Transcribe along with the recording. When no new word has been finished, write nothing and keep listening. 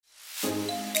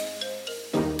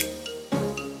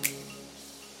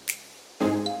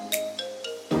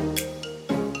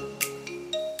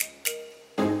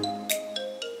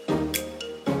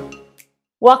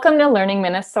Welcome to Learning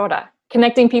Minnesota,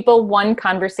 connecting people one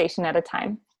conversation at a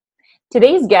time.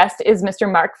 Today's guest is Mr.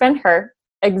 Marc van Herr,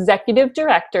 Executive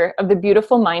Director of the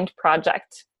Beautiful Mind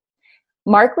Project.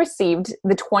 Marc received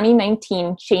the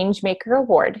 2019 Changemaker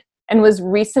Award and was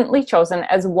recently chosen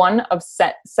as one of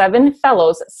 7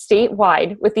 fellows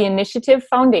statewide with the Initiative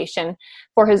Foundation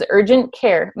for his urgent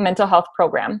care mental health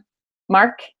program.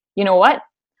 Marc, you know what?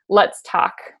 Let's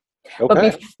talk.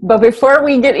 Okay. But before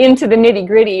we get into the nitty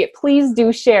gritty, please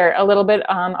do share a little bit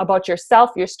about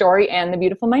yourself, your story, and the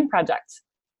Beautiful Mind Project.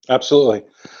 Absolutely.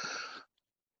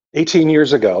 18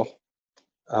 years ago,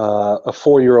 a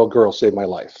 4-year-old girl saved my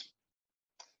life.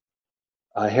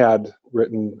 I had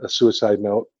written a suicide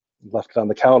note, left it on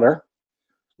the counter,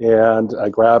 and I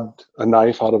grabbed a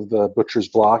knife out of the butcher's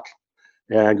block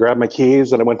and grabbed my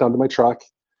keys, and I went down to my truck,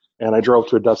 and I drove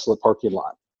to a desolate parking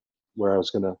lot where I was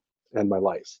going to end my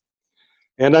life.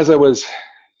 And as I was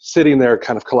sitting there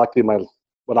kind of collecting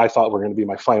what I thought were going to be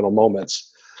my final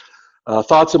moments,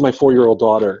 thoughts of my 4-year-old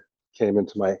daughter came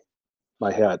into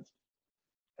my head.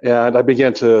 And I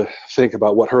began to think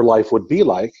about what her life would be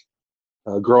like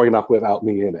growing up without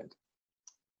me in it.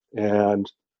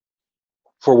 And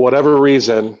for whatever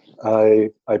reason,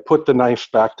 I put the knife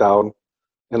back down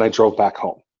and I drove back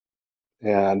home.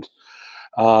 And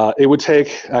it would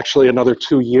take actually another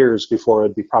 2 years before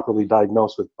I'd be properly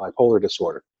diagnosed with bipolar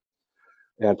disorder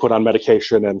and put on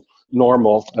medication and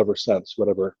normal ever since,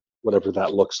 whatever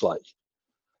that looks like.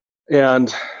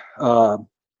 And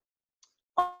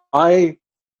I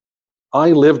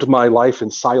lived my life in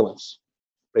silence,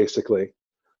 basically,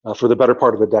 for the better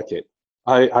part of a decade.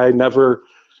 I never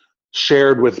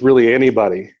shared with really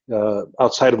anybody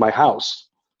outside of my house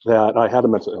that I had a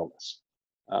mental illness.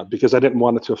 Because I didn't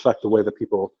want it to affect the way that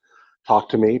people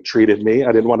talked to me, treated me.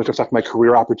 I didn't want it to affect my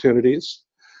career opportunities.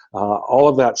 All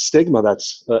of that stigma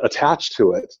that's attached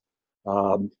to it,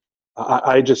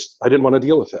 I didn't want to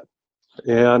deal with it.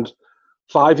 And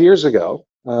 5 years ago,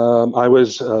 I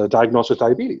was diagnosed with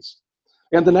diabetes.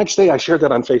 And the next day I shared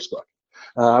that on Facebook.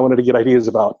 I wanted to get ideas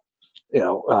about,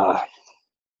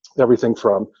 everything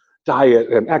from diet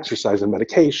and exercise and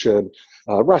medication,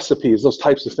 recipes, those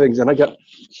types of things. And I got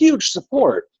huge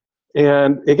support.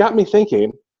 And it got me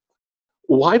thinking,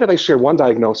 why did I share one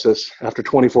diagnosis after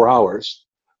 24 hours,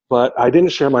 but I didn't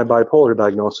share my bipolar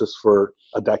diagnosis for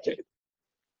a decade?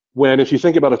 When if you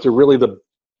think about it, they're really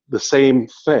the same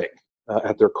thing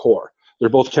at their core. They're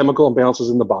both chemical imbalances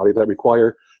in the body that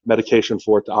require medication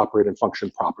for it to operate and function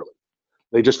properly.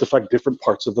 They just affect different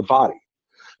parts of the body.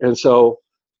 And so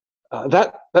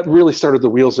that really started the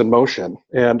wheels in motion.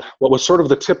 And what was sort of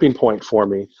the tipping point for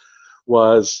me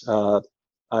was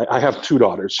I have 2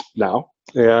 daughters now.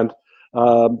 And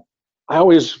I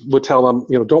always would tell them,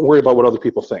 don't worry about what other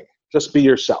people think. Just be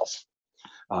yourself.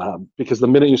 Because the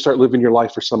minute you start living your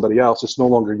life for somebody else, it's no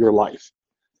longer your life.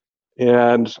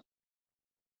 And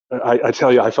I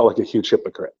tell you, I felt like a huge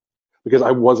hypocrite because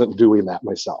I wasn't doing that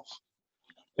myself.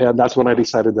 And that's when I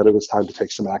decided that it was time to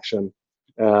take some action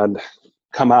and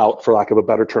come out, for lack of a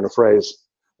better turn of phrase,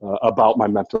 about my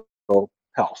mental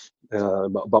health,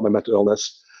 about my mental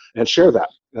illness, and share that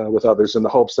with others in the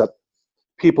hopes that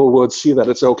people would see that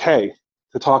it's okay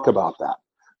to talk about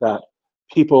that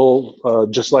people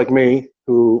just like me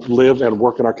who live and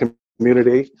work in our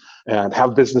community and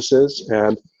have businesses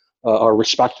and are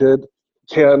respected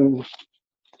can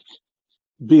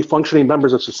be functioning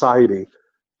members of society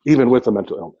even with a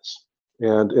mental illness.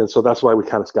 And so that's why we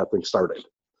kind of got things started.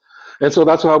 And so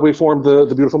that's how we formed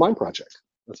the Beautiful Mind Project.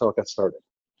 That's how it got started.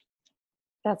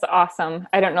 That's awesome.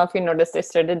 I don't know if you noticed, I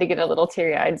started to get a little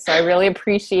teary-eyed. So I really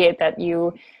appreciate that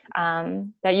you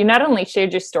not only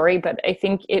shared your story, but I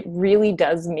think it really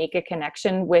does make a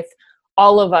connection with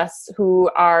all of us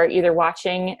who are either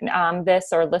watching this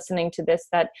or listening to this,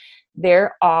 that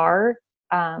there are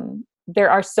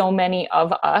so many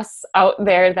of us out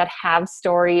there that have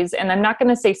stories, and I'm not going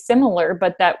to say similar,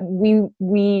 but that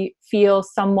we feel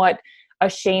somewhat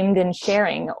ashamed in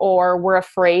sharing, or we're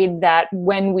afraid that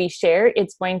when we share,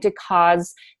 it's going to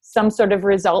cause some sort of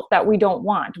result that we don't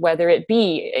want, whether it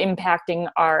be impacting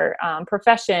our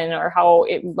profession or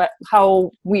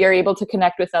how we are able to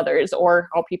connect with others, or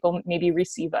how people maybe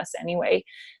receive us anyway.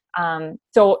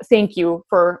 So thank you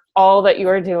for all that you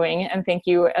are doing, and thank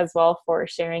you as well for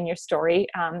sharing your story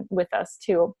with us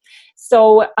too.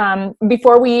 So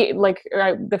before we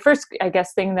the first, I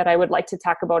guess, thing that I would like to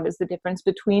talk about is the difference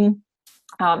between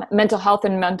mental health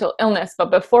and mental illness.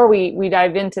 But before we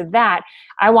dive into that,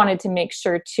 I wanted to make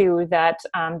sure too that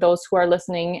those who are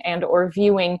listening and or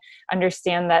viewing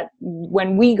understand that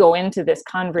when we go into this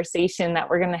conversation that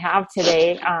we're going to have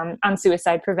today on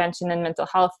suicide prevention and mental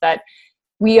health, that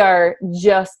we are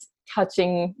just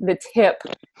touching the tip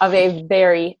of a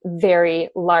very, very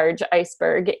large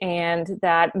iceberg, and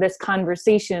that this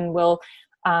conversation will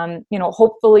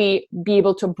hopefully be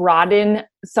able to broaden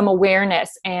some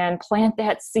awareness and plant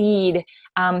that seed,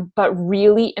 but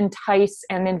really entice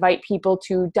and invite people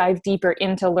to dive deeper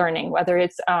into learning, whether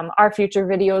it's our future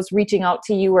videos, reaching out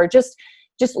to you, or just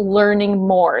learning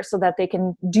more so that they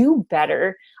can do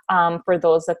better for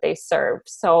those that they serve.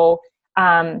 So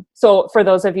for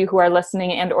those of you who are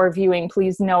listening and or viewing,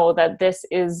 please know that this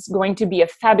is going to be a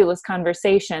fabulous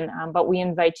conversation, but we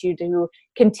invite you to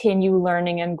continue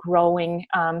learning and growing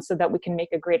so that we can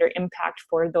make a greater impact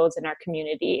for those in our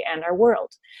community and our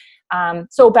world.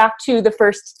 So back to the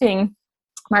first thing,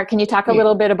 Marc, can you talk a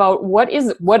little bit about what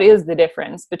is the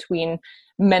difference between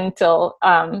mental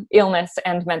illness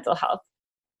and mental health?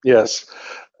 Yes.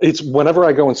 It's whenever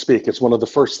I go and speak, it's one of the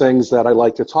first things that I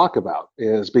like to talk about,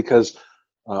 is because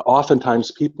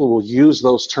oftentimes people will use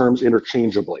those terms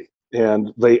interchangeably,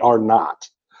 and they are not.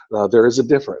 There is a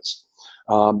difference.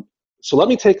 So let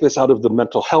me take this out of the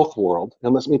mental health world,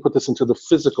 and let me put this into the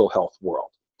physical health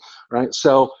world, right?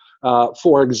 So,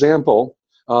 for example,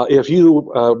 if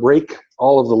you rake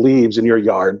all of the leaves in your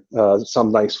yard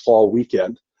some nice fall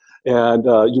weekend, and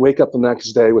you wake up the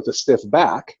next day with a stiff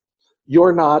back,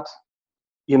 you're not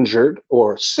injured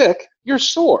or sick, you're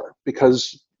sore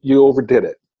because you overdid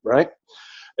it, right?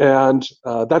 And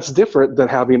that's different than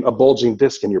having a bulging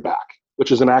disc in your back,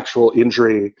 which is an actual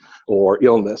injury or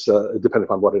illness, depending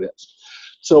on what it is.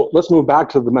 So let's move back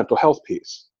to the mental health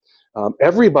piece.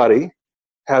 Everybody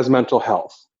has mental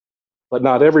health, but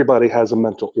not everybody has a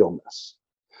mental illness.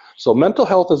 So mental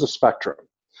health is a spectrum.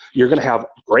 You're going to have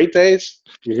great days.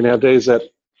 You're going to have days that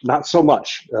not so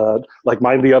much. Like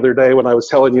mine the other day when I was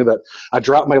telling you that I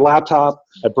dropped my laptop,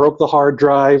 I broke the hard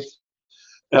drive.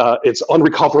 It's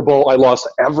unrecoverable. I lost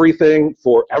everything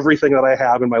that I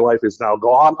have in my life is now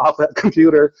gone off that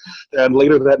computer. And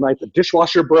later that night, the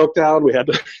dishwasher broke down. We had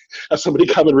to have somebody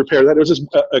come and repair that. It was just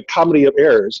a comedy of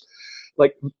errors.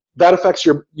 Like that affects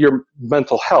your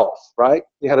mental health, right?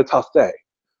 You had a tough day.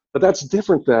 But that's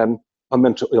different than a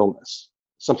mental illness,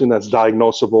 something that's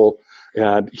diagnosable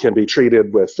and can be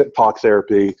treated with talk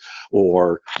therapy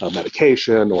or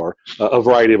medication or a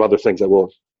variety of other things that we'll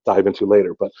dive into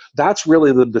later. But that's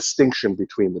really the distinction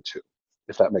between the two,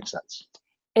 if that makes sense.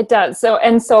 It does. So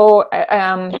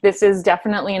this is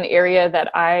definitely an area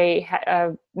that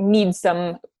I need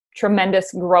some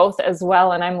tremendous growth as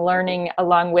well. And I'm learning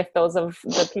along with those of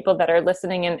the people that are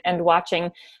listening and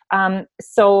watching. And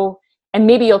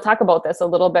maybe you'll talk about this a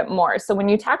little bit more. So when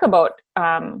you talk about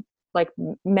like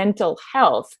mental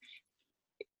health,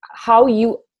 how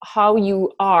you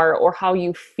are or how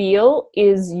you feel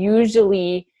is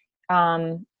usually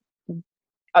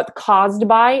caused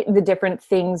by the different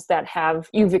things that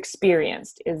you've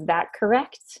experienced. Is that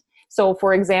correct? So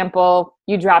for example,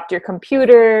 you dropped your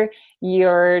computer,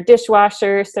 your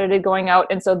dishwasher started going out,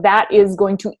 and so that is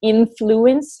going to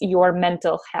influence your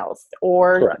mental health.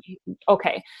 Or correct.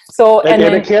 Okay. So and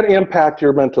it can impact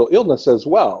your mental illness as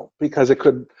well, because it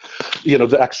could,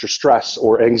 the extra stress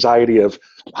or anxiety of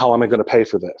how am I going to pay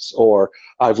for this, or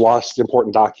I've lost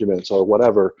important documents or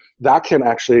whatever, that can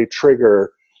actually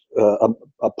trigger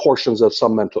portions of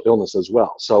some mental illness as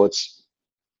well. So it's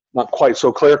not quite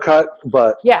so clear cut,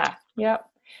 but yeah.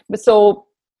 But so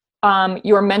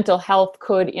your mental health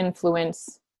could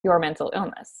influence your mental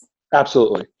illness.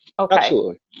 Absolutely. Okay.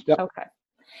 Absolutely. Yep.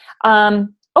 Okay.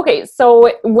 Okay.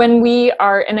 So when we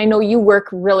are, and I know you work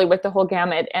really with the whole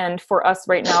gamut, and for us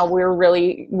right now, we're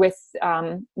really with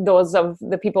those of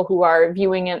the people who are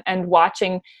viewing and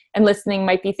watching and listening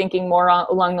might be thinking more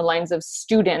along the lines of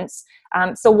students.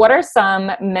 So what are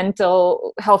some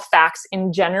mental health facts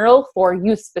in general for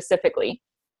youth specifically?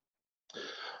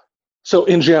 So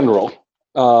in general,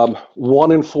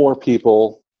 1 in 4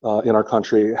 people in our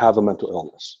country have a mental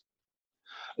illness.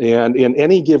 And in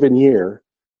any given year,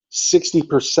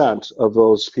 60% of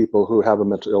those people who have a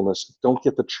mental illness don't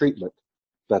get the treatment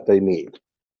that they need.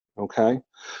 Okay?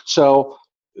 So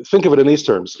think of it in these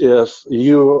terms. If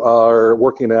you are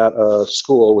working at a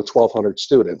school with 1,200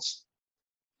 students,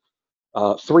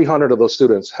 300 of those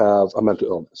students have a mental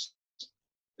illness.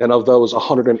 And of those,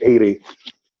 180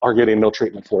 are getting no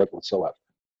treatment for it whatsoever.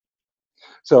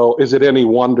 So is it any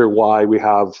wonder why we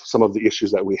have some of the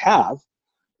issues that we have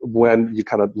when you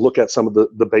kind of look at some of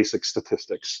the basic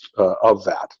statistics of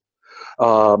that?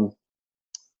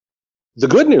 The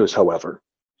good news, however,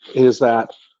 is that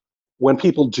when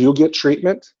people do get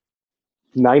treatment,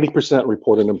 90%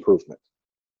 report an improvement.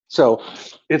 So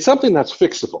it's something that's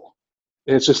fixable.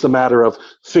 It's just a matter of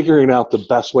figuring out the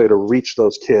best way to reach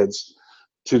those kids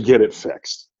to get it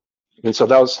fixed. And so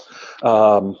that was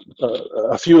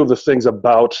a few of the things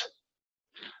about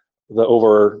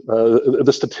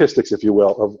the statistics, if you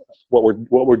will, of what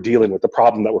we're dealing with, the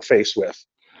problem that we're faced with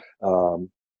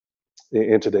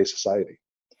in today's society.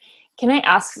 Can I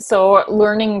ask, so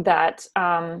learning that,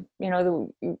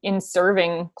 in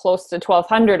serving close to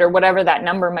 1,200 or whatever that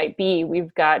number might be,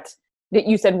 we've got,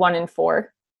 you said 1 in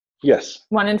 4? Yes.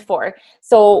 1 in 4.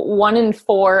 So 1 in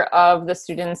 4 of the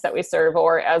students that we serve,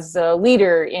 or as a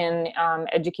leader in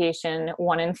education,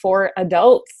 1 in 4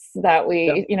 adults that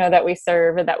we, that we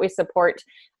serve and that we support.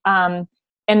 And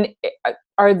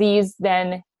are these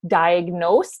then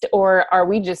diagnosed, or are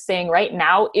we just saying right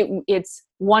now it's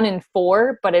 1 in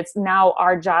 4, but it's now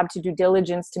our job to do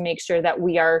diligence to make sure that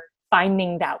we are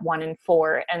finding that 1 in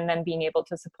 4 and then being able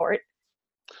to support?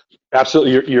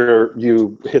 Absolutely.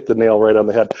 You hit the nail right on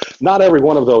the head. Not every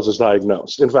one of those is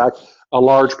diagnosed. In fact, a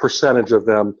large percentage of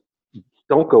them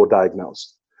don't go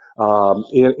diagnosed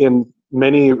in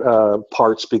many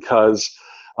parts because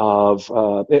of,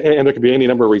 and there could be any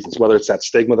number of reasons, whether it's that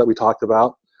stigma that we talked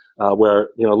about,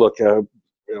 where, look,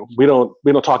 we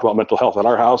don't talk about mental health at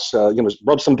our house.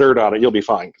 Rub some dirt on it, you'll be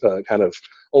fine. Kind of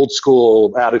old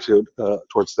school attitude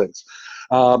towards things.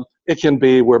 It can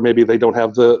be where maybe they don't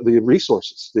have the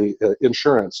resources, the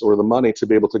insurance, or the money to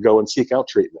be able to go and seek out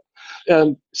treatment.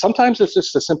 And sometimes it's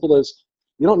just as simple as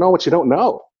you don't know what you don't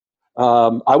know.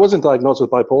 I wasn't diagnosed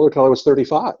with bipolar until I was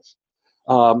 35.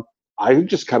 I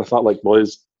just kind of thought, like, well,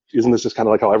 isn't this just kind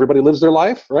of like how everybody lives their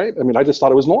life, right? I mean, I just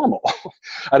thought it was normal.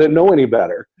 I didn't know any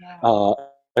better. Yeah.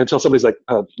 Until somebody's like,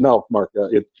 no, Mark,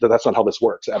 that's not how this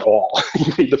works at all.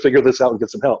 You need to figure this out and get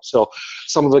some help. So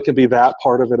some of it can be that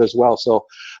part of it as well. So,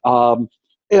 and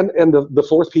the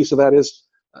fourth piece of that is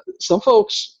some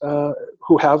folks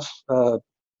who have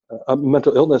a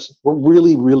mental illness, we're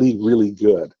really, really, really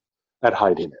good at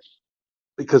hiding it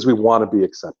because we want to be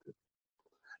accepted.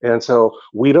 And so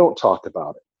we don't talk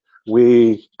about it.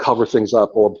 We cover things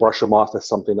up or brush them off as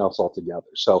something else altogether.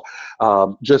 So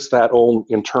just that own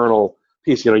internal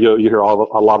piece, you hear a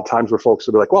lot of times where folks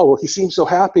will be like, well, he seems so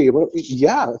happy. Well,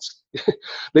 yeah,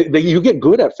 you get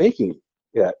good at faking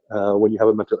it when you have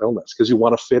a mental illness because you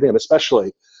want to fit in,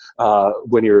 especially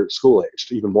when you're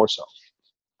school-aged, even more so.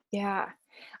 Yeah.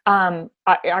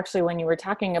 Actually, when you were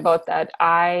talking about that,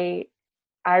 I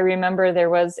remember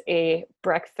there was a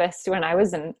breakfast when I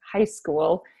was in high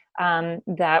school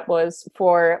that was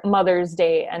for Mother's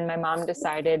Day, and my mom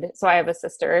decided, so I have a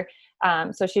sister,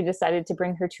 so she decided to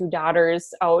bring her 2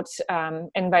 daughters out,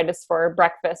 invite us for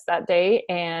breakfast that day.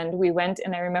 And we went,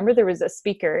 and I remember there was a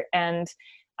speaker, and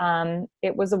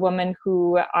it was a woman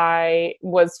who I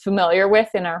was familiar with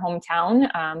in our hometown,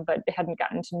 but hadn't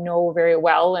gotten to know very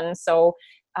well. And so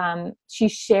she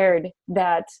shared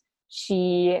that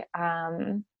she,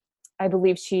 I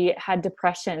believe she had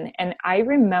depression. And I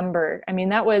remember, I mean,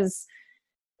 that was,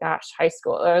 high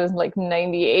school. It was like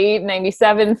 98,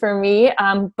 97 for me.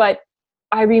 But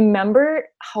I remember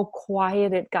how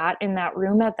quiet it got in that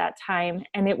room at that time.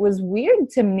 And it was weird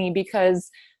to me because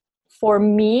for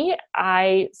me,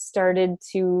 I started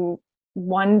to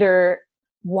wonder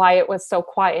why it was so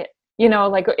quiet. You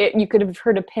could have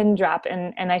heard a pin drop,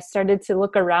 and I started to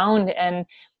look around, and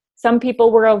some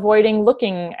people were avoiding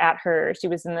looking at her. She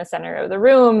was in the center of the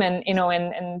room, and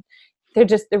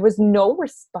there was no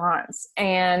response.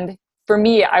 And for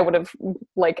me, I would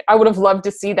have loved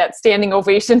to see that standing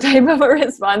ovation type of a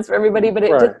response for everybody, but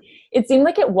it seemed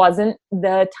like it wasn't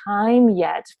the time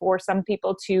yet for some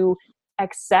people to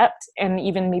accept and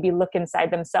even maybe look inside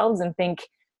themselves and think,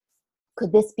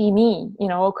 could this be me?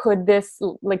 Could this,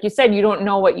 like you said, you don't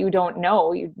know what you don't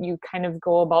know. You kind of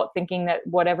go about thinking that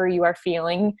whatever you are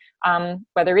feeling,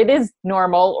 whether it is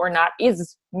normal or not,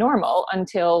 is normal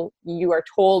until you are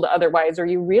told otherwise or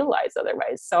you realize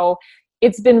otherwise. So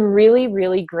it's been really,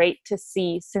 really great to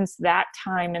see since that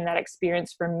time and that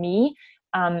experience for me,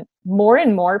 more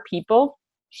and more people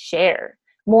share.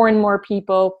 More and more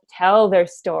people tell their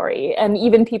story, and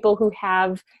even people who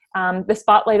have the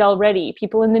spotlight already,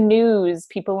 people in the news,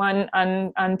 people on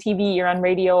TV or on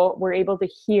radio, we're able to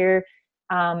hear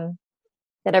that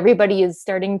everybody is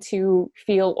starting to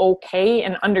feel okay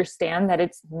and understand that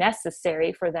it's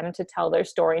necessary for them to tell their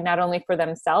story, not only for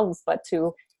themselves, but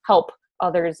to help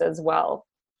others as well.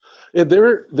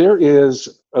 There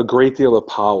is a great deal of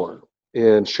power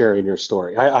in sharing your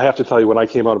story. I have to tell you, when I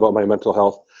came out about my mental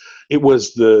health, it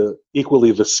was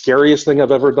equally the scariest thing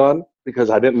I've ever done because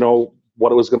I didn't know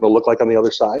what it was going to look like on the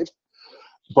other side,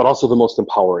 but also the most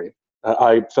empowering.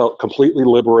 I felt completely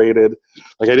liberated.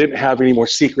 Like I didn't have any more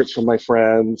secrets from my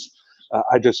friends.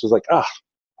 I just was like,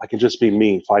 I can just be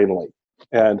me finally.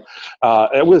 And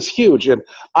it was huge. And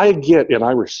I get and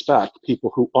I respect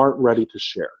people who aren't ready to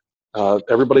share.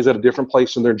 Everybody's at a different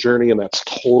place in their journey, and that's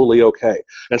totally okay.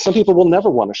 And some people will never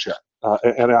want to share,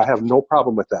 and I have no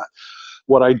problem with that.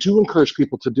 What I do encourage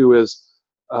people to do is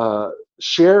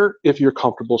share if you're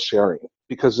comfortable sharing,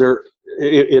 because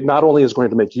it not only is going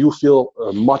to make you feel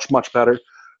much, much better,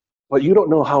 but you don't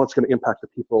know how it's going to impact the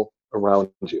people around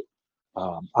you.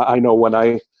 I know when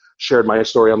I shared my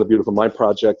story on the Beautiful Mind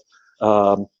Project,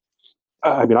 I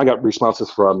mean, I got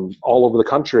responses from all over the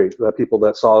country, people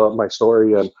that saw my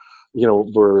story and,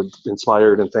 were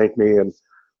inspired and thanked me. And,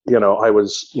 I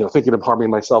was, thinking of harming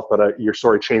myself, but your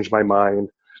story changed my mind,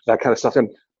 that kind of stuff. And,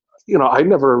 I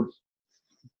never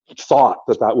thought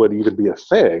that would even be a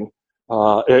thing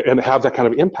and have that kind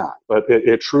of impact, but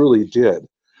it truly did.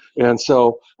 And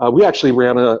so we actually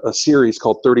ran a series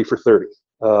called 30 for 30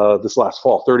 this last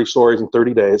fall, 30 stories in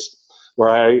 30 days, where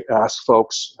I asked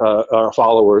folks, our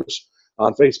followers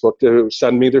on Facebook, to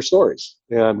send me their stories.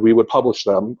 And we would publish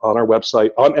them on our website,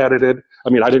 unedited.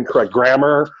 I mean, I didn't correct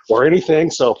grammar or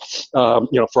anything. So,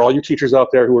 for all you teachers out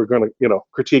there who are going to,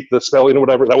 critique the spelling or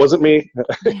whatever, that wasn't me.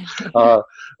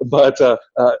 But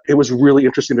it was really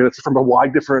interesting. And it's from a lot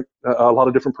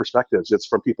of different perspectives. It's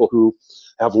from people who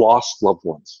have lost loved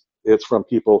ones. It's from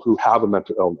people who have a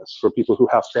mental illness, from people who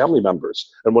have family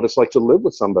members, and what it's like to live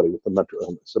with somebody with a mental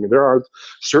illness. I mean, there are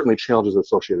certainly challenges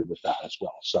associated with that as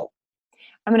well. So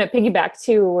I'm going to piggyback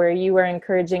too, where you were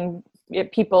encouraging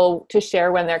people to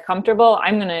share when they're comfortable.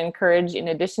 I'm going to encourage, in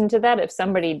addition to that, if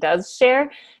somebody does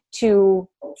share, to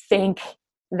thank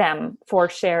them for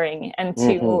sharing and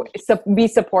to be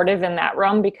supportive in that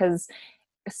realm, because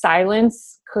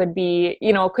silence could be,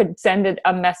 could send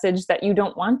a message that you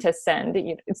don't want to send.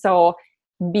 So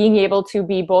being able to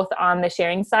be both on the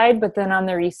sharing side, but then on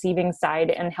the receiving side,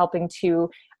 and helping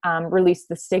to release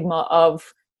the stigma of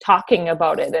talking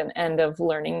about it and of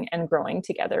learning and growing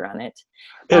together on it.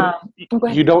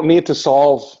 You don't need to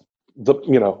solve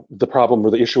the problem or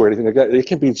the issue or anything like that. It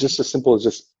can be just as simple as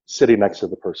just sitting next to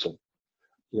the person,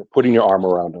 putting your arm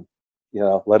around them,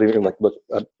 letting them look,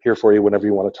 I'm here for you whenever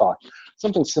you want to talk.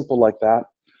 Something simple like that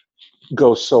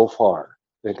goes so far.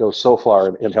 It goes so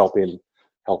far in helping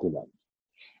them.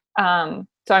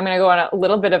 So I'm going to go on a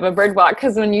little bit of a bird walk,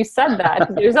 because when you said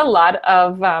that, there's a lot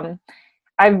of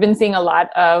I've been seeing a lot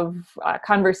of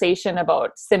conversation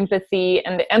about sympathy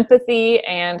and empathy,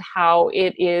 and how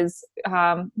it is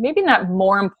maybe not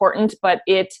more important, but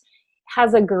it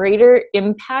has a greater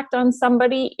impact on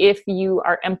somebody if you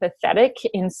are empathetic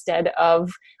instead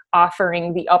of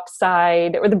offering the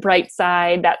upside or the bright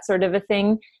side, that sort of a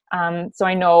thing. So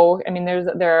I know,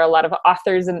 there are a lot of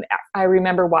authors, and I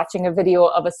remember watching a video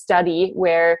of a study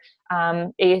where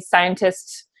a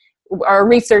scientist or a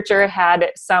researcher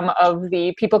had some of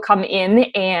the people come in,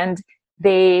 and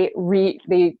they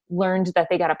learned that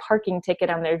they got a parking ticket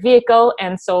on their vehicle.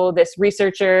 And so this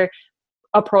researcher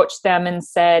approached them and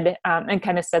said, and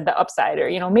kind of said the upside,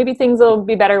 or, maybe things will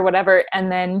be better, whatever. And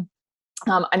then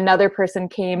another person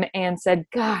came and said,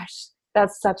 gosh,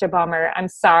 that's such a bummer, I'm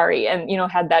sorry. And,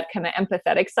 had that kind of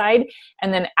empathetic side.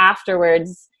 And then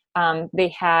afterwards, they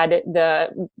had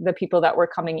the people that were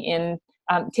coming in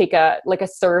take a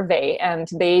survey, and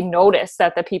they noticed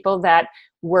that the people that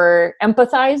were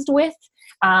empathized with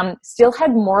still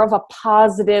had more of a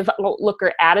positive look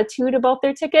or attitude about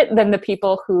their ticket than the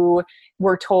people who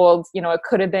were told, it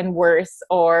could have been worse,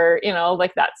 or,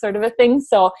 that sort of a thing.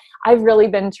 So I've really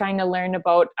been trying to learn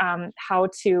about how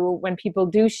to, when people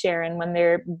do share and when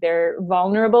they're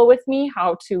vulnerable with me,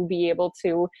 how to be able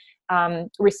to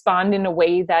respond in a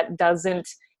way that doesn't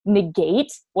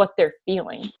negate what they're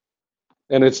feeling.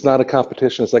 And it's not a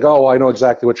competition. It's like, oh, I know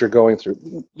exactly what you're going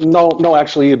through. No,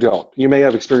 actually you don't. You may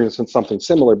have experienced something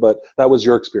similar, but that was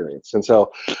your experience. And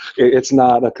so it's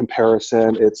not a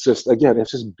comparison. It's just, again,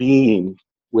 it's just being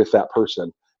with that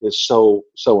person is so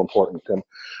important. And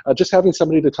just having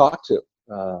somebody to talk to,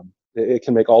 it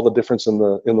can make all the difference in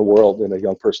the world in a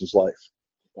young person's life.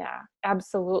 Yeah,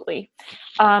 absolutely.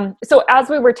 So as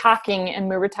we were talking, and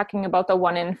we were talking about the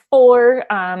 1 in 4,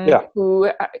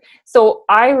 so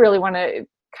I really want to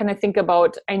kind of think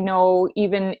about, I know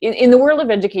even in the world of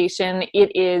education,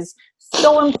 it is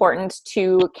so important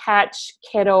to catch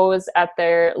kiddos at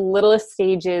their littlest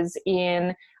stages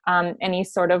in any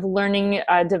sort of learning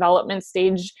development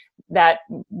stage that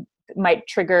might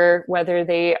trigger whether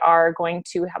they are going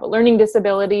to have a learning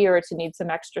disability or to need some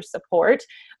extra support.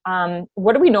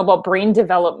 What do we know about brain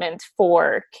development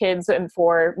for kids and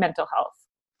for mental health?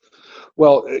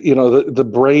 Well, the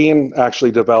brain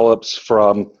actually develops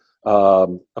from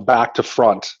back to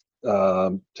front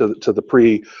to the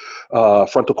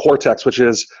prefrontal cortex, which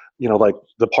is, like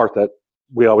the part that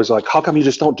we always like, how come you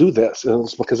just don't do this? And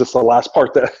it's because it's the last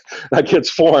part that, that gets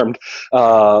formed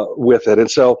with it.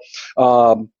 And so,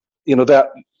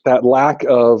 that lack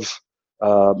of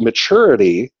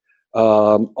maturity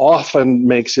often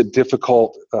makes it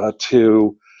difficult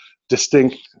to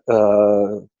distinct,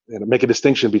 make a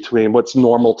distinction between what's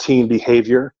normal teen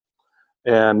behavior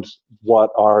and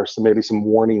what are maybe some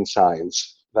warning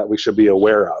signs that we should be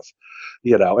aware of.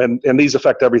 And these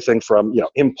affect everything from,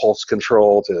 impulse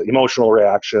control to emotional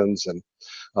reactions and,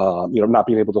 not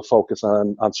being able to focus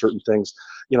on certain things.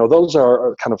 Those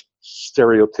are kind of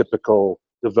stereotypical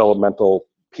developmental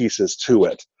pieces to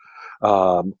it.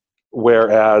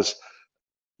 Whereas,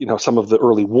 some of the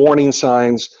early warning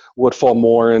signs would fall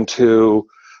more into,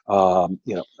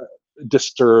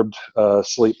 disturbed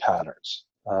sleep patterns,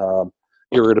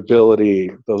 irritability,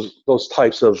 those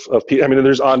types of people. I mean,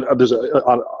 there's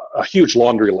a huge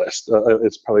laundry list.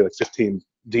 It's probably like 15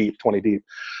 deep, 20 deep.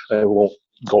 I won't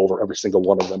go over every single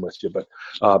one of them with you, but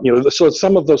so it's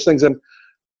some of those things, and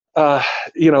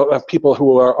people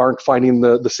who aren't finding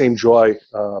the same joy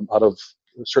out of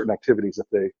certain activities that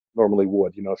they normally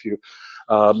would. If you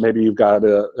maybe you've got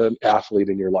an athlete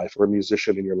in your life or a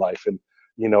musician in your life, and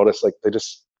you notice like they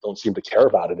just don't seem to care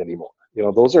about it anymore.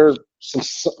 Those are some,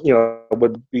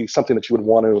 would be something that you would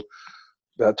want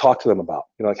to talk to them about.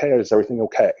 Like, hey, is everything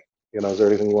okay? Is there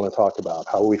anything you want to talk about?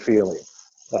 How are we feeling?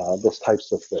 Those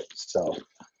types of things. So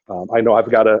I know I've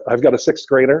got a sixth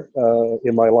grader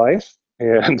in my life,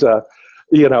 and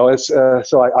it's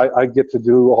so I get to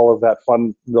do all of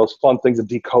those fun things of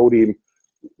decoding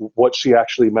what she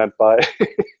actually meant by,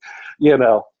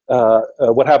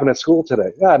 what happened at school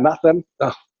today? Yeah, nothing.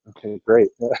 Oh, okay, great.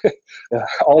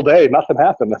 All day, nothing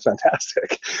happened. That's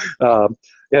fantastic.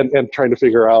 And trying to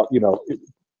figure out,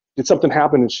 did something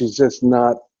happen and she's just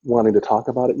not wanting to talk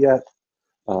about it yet?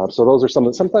 So those are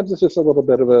sometimes it's just a little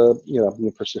bit of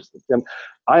being persistent. And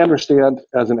I understand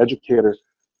as an educator,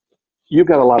 you've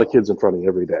got a lot of kids in front of you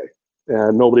every day,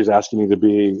 and nobody's asking you to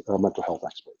be a mental health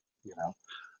expert,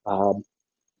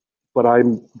 but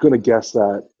I'm going to guess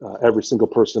that every single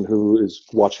person who is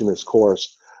watching this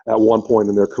course at one point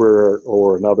in their career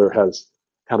or another has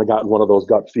kind of gotten one of those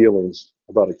gut feelings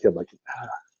about a kid, like,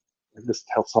 this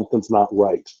tells something's not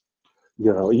right.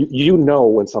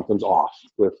 When something's off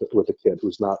with a kid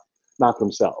who's not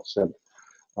themselves. And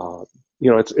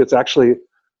it's actually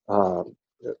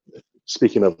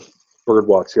speaking of bird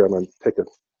walks here, I'm going to take a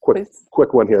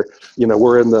quick one here.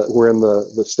 We're in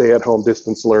the stay-at-home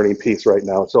distance learning piece right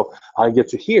now, so I get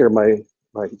to hear my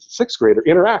sixth grader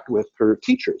interact with her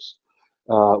teachers,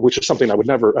 which is something I would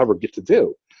never ever get to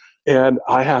do. And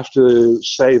I have to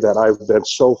say that I've been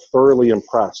so thoroughly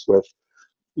impressed with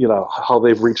how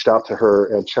they've reached out to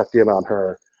her and checked in on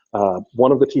her.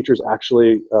 One of the teachers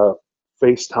actually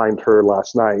FaceTimed her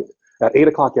last night at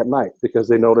 8:00 at night because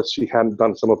they noticed she hadn't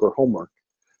done some of her homework.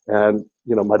 And,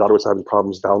 my daughter was having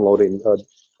problems downloading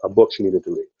a book she needed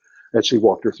to read. And she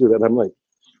walked her through that. And I'm like,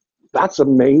 that's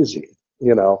amazing,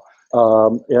 and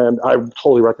I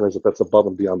totally recognize that that's above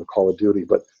and beyond the call of duty.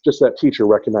 But just that teacher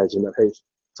recognizing that, hey,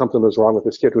 something was wrong with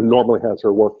this kid who normally has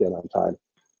her work in on time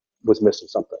was missing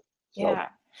something. So. Yeah.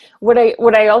 What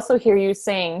I also hear you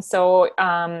saying, so,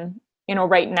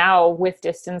 right now with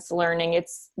distance learning,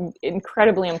 it's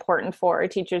incredibly important for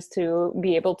teachers to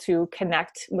be able to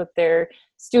connect with their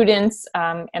students.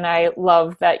 And I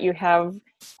love that you have,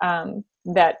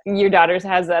 that your daughter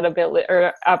has that ability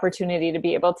or opportunity to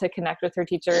be able to connect with her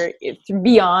teacher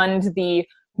beyond the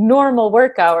normal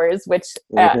work hours, which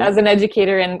as an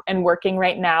educator and working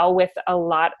right now with a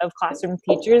lot of classroom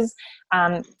teachers,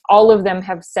 all of them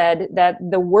have said that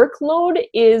the workload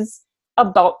is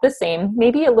about the same,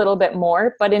 maybe a little bit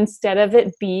more, but instead of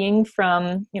it being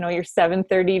from, your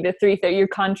 7:30 to 3:30, your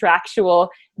contractual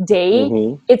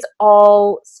day, it's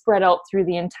all spread out through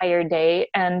the entire day.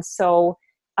 And so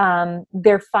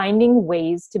they're finding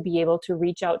ways to be able to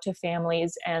reach out to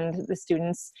families and the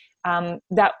students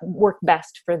that work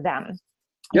best for them,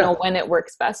 when it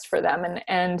works best for them.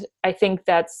 And I think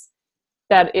that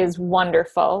is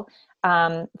wonderful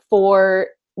for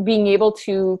being able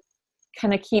to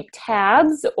kind of keep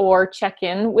tabs or check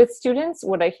in with students.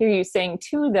 What I hear you saying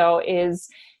too, though, is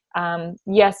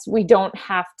yes, we don't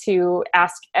have to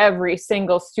ask every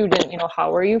single student,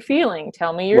 how are you feeling?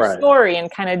 Tell me your story, and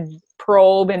kind of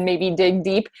probe and maybe dig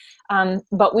deep.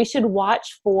 But we should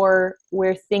watch for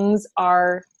where things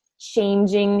are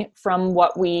changing from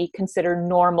what we consider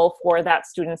normal for that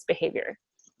student's behavior.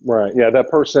 Right. Yeah. That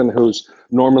person who's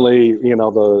normally,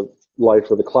 the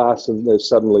life of the class and is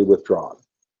suddenly withdrawn.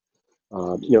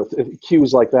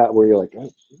 cues like that where you're like,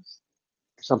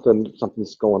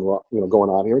 something's going wrong, going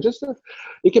on here.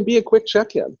 It can be a quick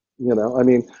check-in. I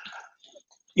mean,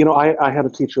 I had a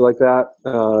teacher like that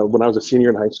when I was a senior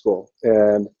in high school,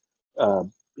 and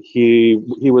he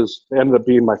ended up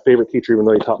being my favorite teacher, even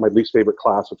though he taught my least favorite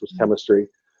class, which was chemistry.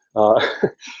 Uh,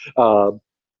 uh,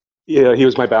 yeah, he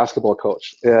was my basketball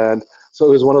coach, and so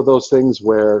it was one of those things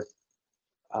where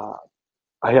uh,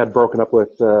 I had broken up with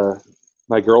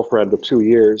my girlfriend of 2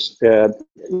 years, and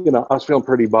I was feeling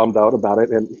pretty bummed out about it,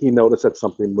 and he noticed that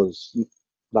something was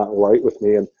not right with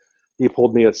me, and he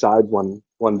pulled me aside one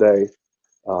day,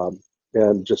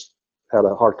 and just had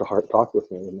a heart-to-heart talk with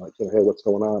me, and like, hey, what's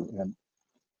going on? And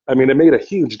I mean, it made a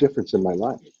huge difference in my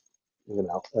life,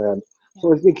 and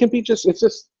so it can be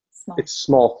it's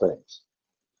small things.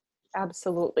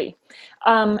 Absolutely.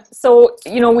 So,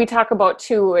 we talk about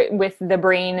too with the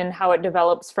brain and how it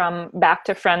develops from back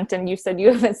to front. And you said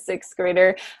you have a sixth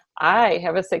grader. I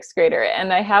have a sixth grader,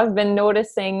 and I have been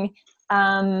noticing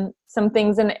some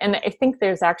things. And I think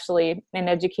there's actually in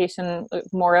education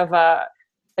more of a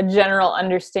general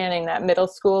understanding that middle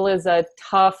school is a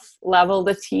tough level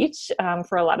to teach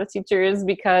for a lot of teachers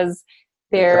because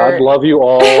they're. God love you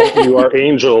all. You are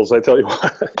angels, I tell you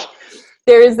what.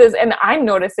 There is this, and I'm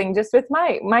noticing just with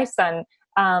my son,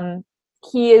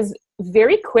 he is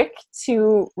very quick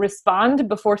to respond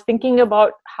before thinking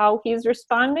about how he's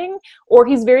responding, or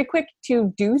he's very quick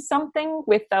to do something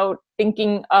without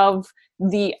thinking of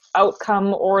the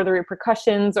outcome or the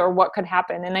repercussions or what could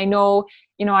happen. And I know,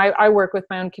 I work with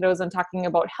my own kiddos on talking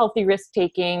about healthy risk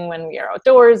taking when we are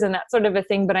outdoors and that sort of a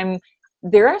thing, but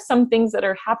there are some things that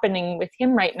are happening with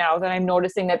him right now that I'm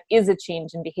noticing that is a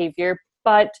change in behavior,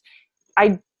 but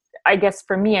I guess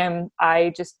for me,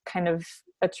 I just kind of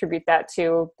attribute that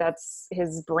to that's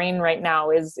his brain right now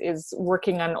is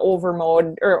working on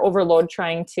overload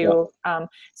trying to.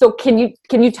 So can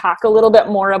you talk a little bit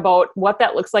more about what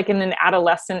that looks like in an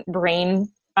adolescent brain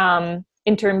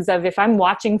in terms of if I'm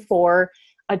watching for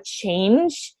a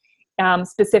change,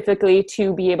 specifically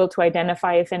to be able to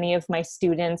identify if any of my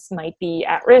students might be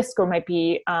at risk or might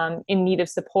be in need of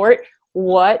support,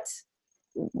 where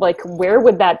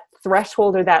would that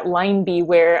threshold or that line be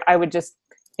where I would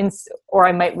or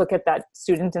I might look at that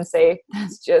student and say,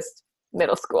 that's just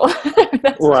middle school.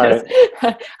 That's right.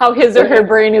 Just how his or her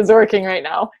brain is working right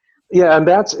now. Yeah. And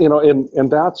that's, and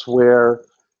that's where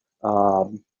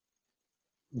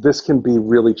this can be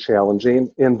really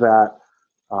challenging in that,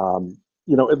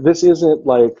 this isn't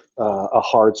like a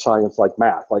hard science like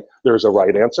math. Like there's a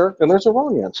right answer and there's a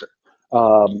wrong answer.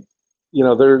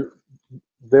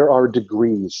 There are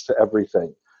degrees to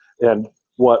everything, and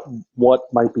what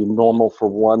might be normal for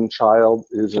one child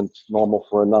isn't normal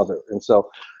for another. And so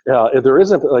there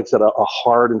isn't, like I said, a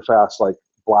hard and fast like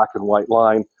black and white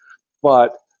line.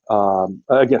 But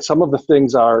again, some of the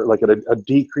things are like a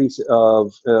decrease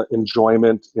of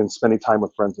enjoyment in spending time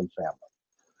with friends and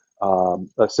family,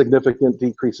 a significant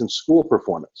decrease in school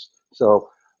performance. So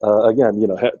again,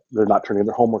 they're not turning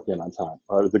their homework in on time.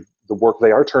 The work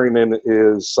they are turning in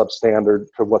is substandard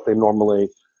to what they normally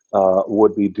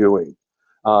would be doing.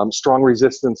 Strong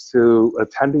resistance to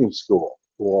attending school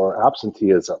or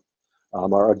absenteeism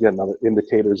are, again, other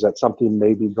indicators that something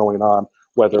may be going on,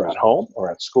 whether at home or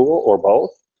at school or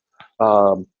both.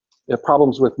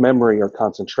 Problems with memory or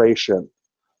concentration,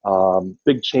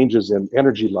 big changes in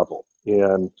energy level,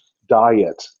 in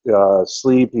diet,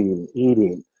 sleeping,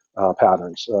 eating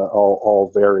patterns,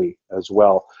 all vary as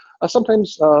well.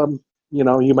 Sometimes,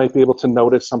 you might be able to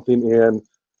notice something in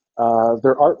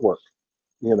their artwork.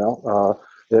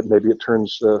 Maybe it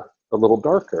turns a little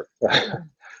darker.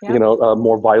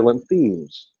 More violent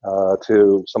themes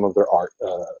to some of their art,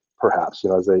 perhaps.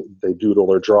 As they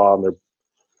doodle or draw on their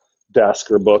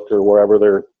desk or book or wherever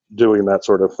they're doing that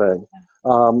sort of thing.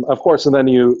 Of course, and then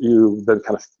you then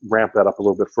kind of ramp that up a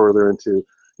little bit further into,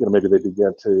 maybe they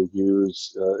begin to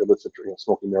use illicit,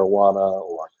 smoking marijuana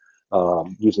or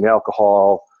using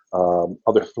alcohol,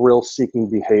 other thrill-seeking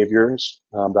behaviors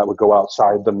that would go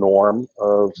outside the norm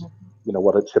of,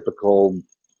 what a typical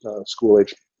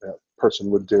school-age person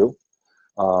would do,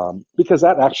 because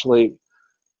that actually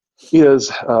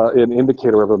is an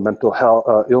indicator of a mental health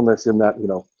illness. In that,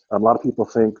 a lot of people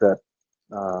think that,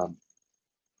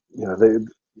 they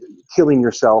killing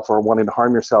yourself or wanting to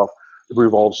harm yourself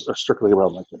revolves strictly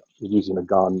around using a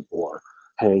gun or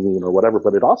hanging or whatever,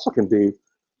 but it also can be,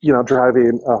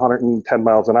 driving 110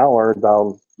 miles an hour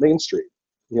down Main Street,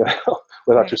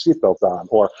 without your seatbelt on,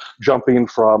 or jumping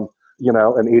from,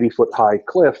 an 80-foot high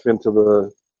cliff into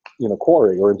the,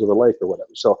 quarry or into the lake or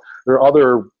whatever. So there are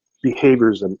other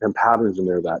behaviors and patterns in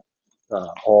there that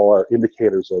all are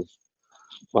indicators of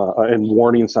and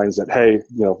warning signs that, hey,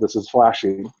 this is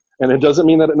flashing. And it doesn't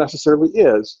mean that it necessarily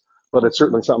is, but it's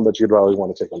certainly something that you'd probably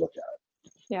want to take a look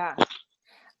at. Yeah.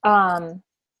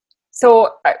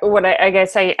 So what I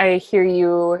guess I hear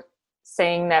you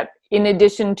saying that in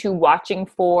addition to watching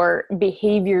for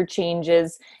behavior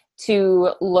changes,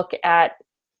 to look at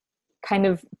kind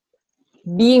of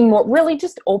being more, really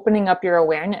just opening up your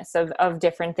awareness of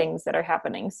different things that are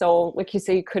happening. So like you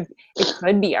say, it could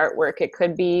be artwork. It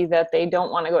could be that they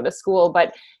don't want to go to school,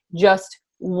 but just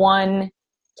one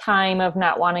time of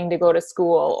not wanting to go to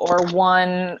school, or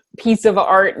one piece of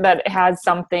art that has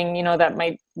something, that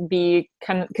might be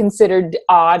considered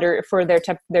odd or for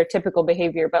their typical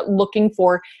behavior, but looking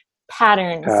for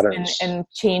patterns. And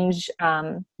change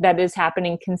that is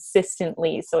happening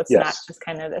consistently. So it's not just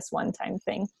kind of this one-time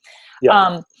thing.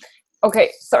 Yeah.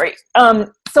 Okay, sorry.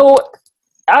 So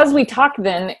as we talk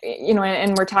then,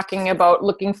 and we're talking about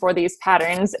looking for these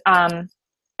patterns,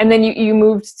 and then you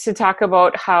moved to talk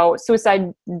about how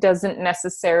suicide doesn't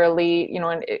necessarily,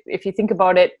 and if you think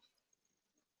about it,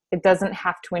 it doesn't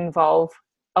have to involve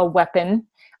a weapon.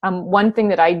 One thing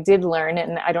that I did learn,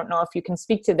 and I don't know if you can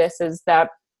speak to this, is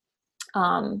that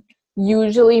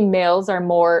usually males are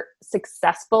more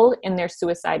successful in their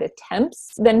suicide attempts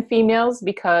than females,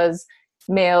 because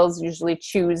males usually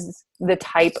choose the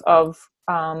type of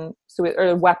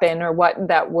or weapon or what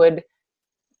that would,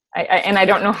 and I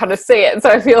don't know how to say it, so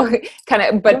I feel kind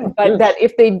of, but that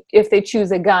if they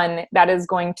choose a gun, that is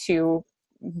going to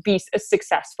be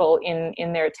successful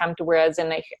in their attempt. Whereas,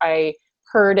 and I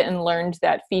heard and learned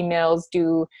that females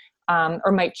do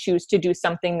or might choose to do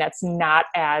something that's not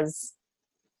as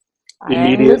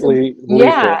immediately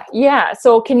lethal. Yeah.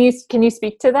 So can you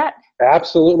speak to that?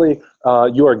 Absolutely.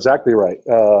 You are exactly right.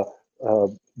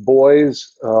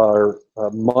 Boys are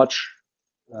much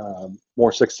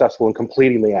more successful in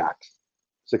completing the act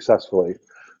successfully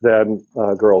than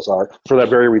girls are, for that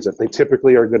very reason. They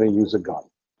typically are going to use a gun,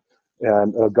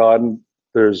 and a gun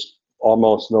there's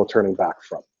almost no turning back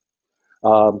from.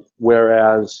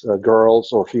 Whereas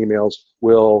girls or females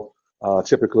will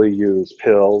typically use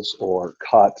pills or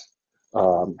cut,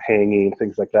 hanging,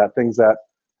 things like that, things that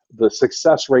the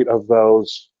success rate of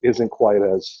those isn't quite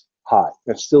as high.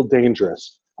 It's still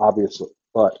dangerous, obviously,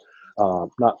 but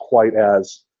not quite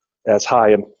as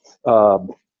high. And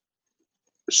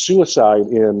suicide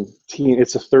in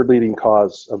it's the third leading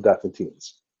cause of death in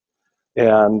teens.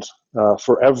 And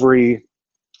for every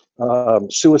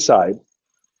suicide,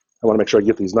 I want to make sure I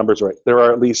get these numbers right, there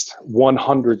are at least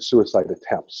 100 suicide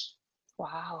attempts.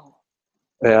 Wow.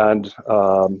 And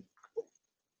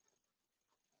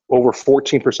over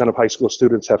 14% of high school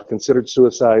students have considered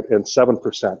suicide, and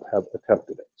 7% have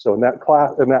attempted it. So in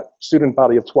that student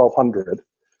body of 1,200,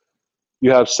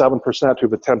 you have 7%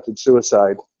 who've attempted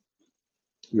suicide.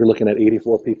 You're looking at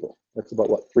 84 people. That's about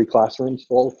 3 classrooms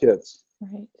full of kids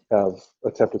have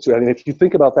attempted suicide. I mean, if you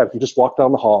think about that, if you just walk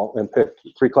down the hall and picked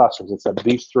 3 classrooms and said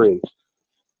these 3,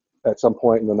 at some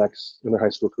point in their high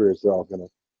school careers, they're all going to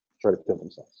try to kill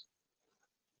themselves.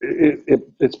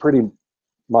 It's pretty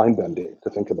mind-bending to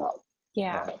think about.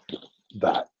 Yeah.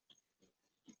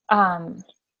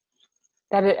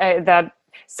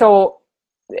 So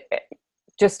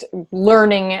just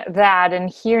learning that and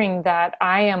hearing that,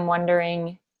 I am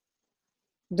wondering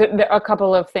a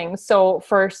couple of things. So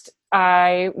first,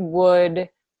 I would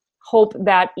hope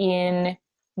that in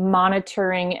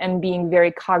monitoring and being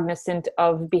very cognizant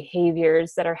of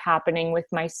behaviors that are happening with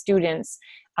my students,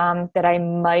 that I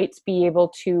might be able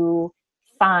to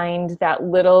find that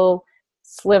little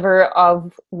sliver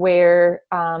of where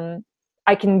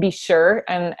I can be sure,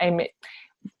 and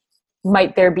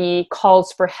might there be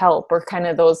calls for help, or kind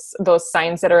of those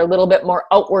signs that are a little bit more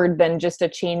outward than just a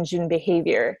change in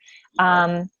behavior.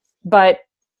 But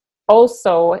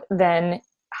also then,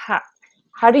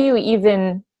 how do you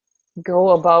even go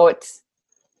about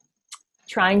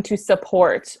trying to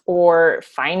support or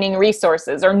finding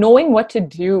resources or knowing what to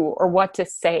do or what to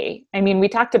say? I mean, we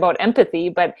talked about empathy,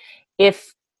 but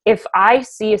if I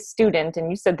see a student, and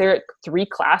you said there are 3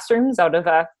 classrooms out of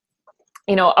a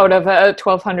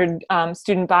 1,200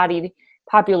 student body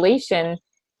population,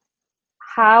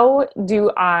 how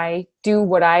do I do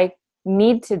what I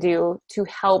need to do to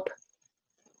help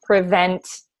prevent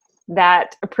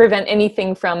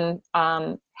anything from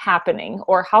happening?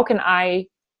 Or how can I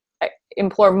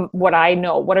implore what I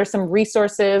know? What are some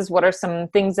resources? What are some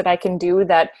things that I can do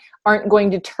that aren't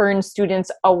going to turn students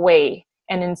away,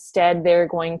 and instead they're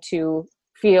going to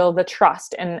feel the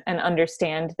trust and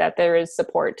understand that there is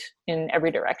support in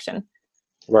every direction?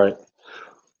 Right.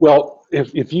 Well,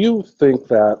 if you think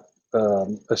that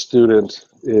a student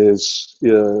is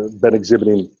been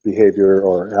exhibiting behavior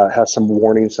or has some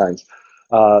warning signs,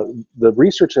 the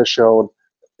research has shown,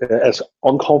 as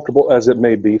uncomfortable as it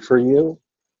may be for you,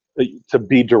 to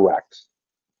be direct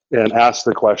and ask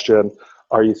the question,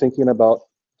 are you thinking about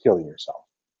killing yourself?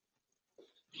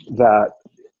 That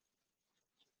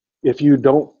if you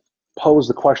don't pose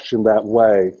the question that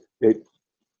way, it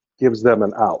gives them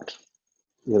an out.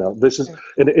 You know, this is,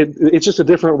 it's just a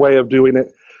different way of doing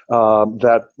it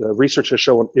that research has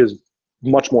shown is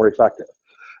much more effective.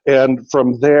 And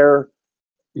from there,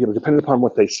 you know, depending upon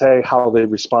what they say, how they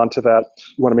respond to that,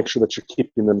 you want to make sure that you're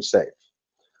keeping them safe.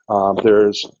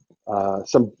 There's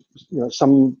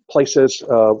some places,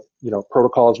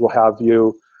 protocols will have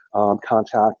you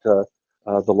contact the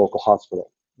local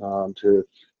hospital to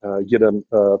get them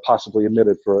possibly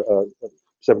admitted for a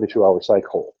 72-hour psych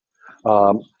hold.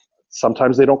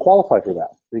 Sometimes they don't qualify for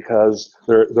that because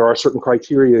there are certain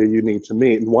criteria you need to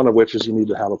meet, and one of which is you need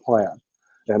to have a plan.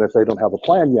 And if they don't have a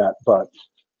plan yet, but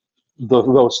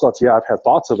those thoughts, yeah, I've had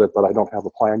thoughts of it, but I don't have a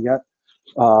plan yet,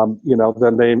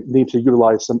 then they need to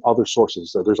utilize some other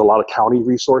sources. So there's a lot of county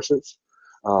resources.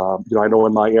 I know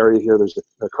in my area here, there's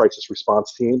a crisis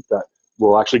response team that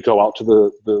will actually go out to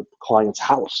the client's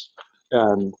house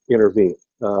and intervene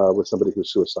with somebody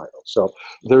who's suicidal. So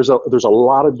there's a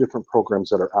lot of different programs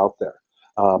that are out there.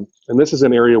 And this is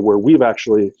an area where we've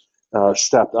actually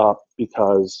stepped up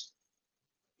because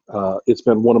it's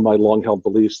been one of my long-held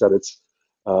beliefs that it's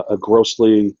a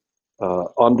grossly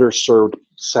underserved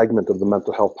segment of the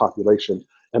mental health population,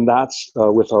 and that's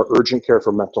with our urgent care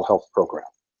for mental health program.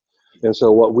 And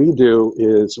so what we do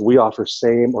is we offer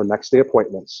same or next day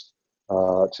appointments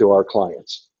to our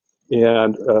clients.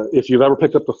 And if you've ever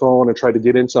picked up the phone and tried to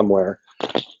get in somewhere,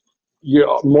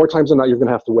 more times than not, you're going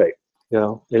to have to wait,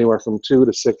 anywhere from 2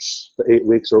 to 6 to 8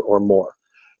 weeks or more.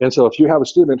 And so if you have a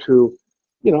student who,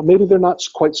 maybe they're not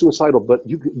quite suicidal, but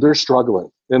they're struggling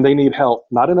and they need help,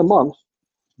 not in a month,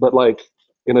 but like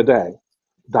in a day,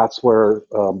 that's where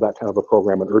that kind of a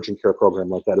program, an urgent care program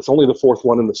like that. It's only the 4th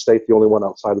one in the state, the only one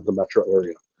outside of the metro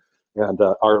area. And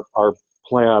our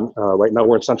plan, right now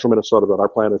we're in central Minnesota, but our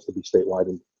plan is to be statewide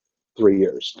in 3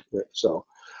 years. So,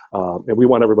 and we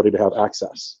want everybody to have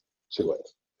access to it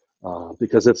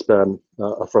because it's been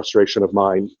a frustration of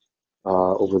mine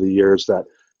over the years that,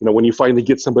 when you finally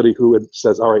get somebody who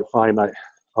says, all right, fine,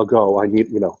 I'll go. I need,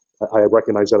 I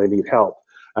recognize that I need help.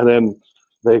 And then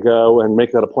they go and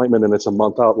make that appointment and it's a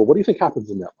month out. Well, what do you think happens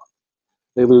in that month?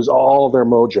 They lose all their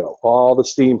mojo. All the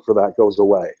steam for that goes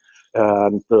away.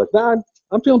 And they're like, nah,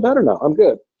 I'm feeling better now. I'm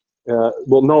good.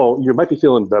 Well, no, you might be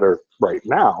feeling better right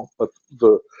now, but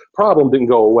the problem didn't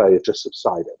go away. It just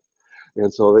subsided.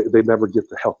 And so they never get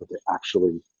the help that they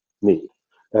actually need.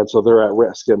 And so they're at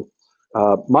risk. And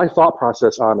my thought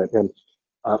process on it, and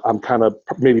I'm kind of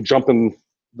maybe jumping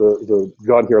the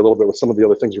gun here a little bit with some of the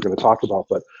other things we're going to talk about,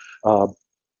 but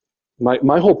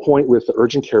my whole point with the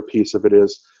urgent care piece of it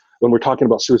is when we're talking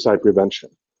about suicide prevention,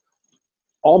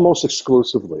 almost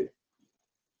exclusively,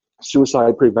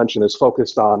 suicide prevention is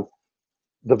focused on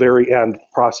the very end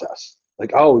process.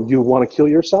 Like, oh, you want to kill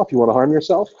yourself? You want to harm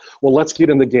yourself? Well, let's get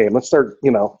in the game. Let's start,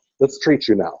 let's treat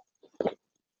you now.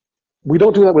 We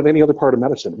don't do that with any other part of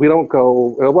medicine. We don't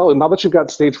go, well, now that you've got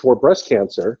stage 4 breast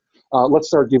cancer, let's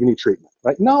start giving you treatment,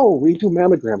 right? No, we do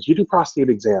mammograms. We do prostate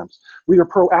exams. We are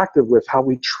proactive with how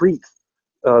we treat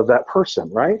that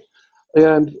person, right?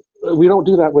 And we don't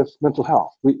do that with mental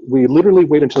health. We literally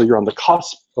wait until you're on the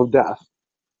cusp of death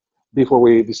before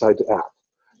we decide to act.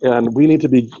 And we need to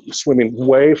be swimming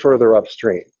way further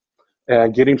upstream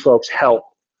and getting folks help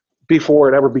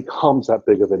before it ever becomes that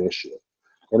big of an issue.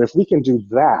 And if we can do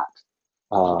that,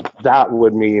 that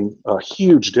would mean a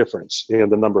huge difference in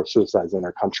the number of suicides in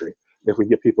our country. If we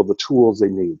get people the tools they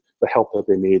need, the help that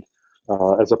they need,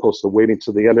 as opposed to waiting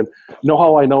to the end. And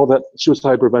how I know that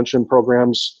suicide prevention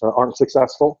programs aren't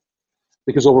successful?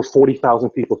 Because over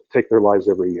 40,000 people take their lives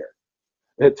every year.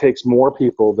 It takes more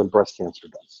people than breast cancer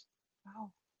does. Wow.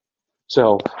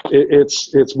 So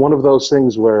it's one of those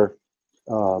things where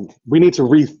we need to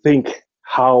rethink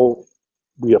how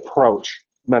we approach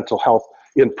mental health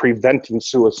in preventing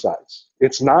suicides.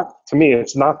 It's not, to me,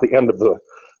 it's not the end of the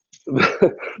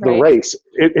Right. race.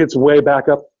 It's way back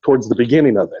up towards the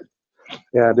beginning of it.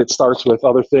 And it starts with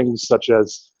other things such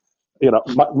as,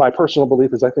 my personal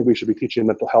belief is I think we should be teaching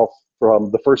mental health from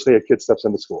the first day a kid steps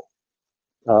into school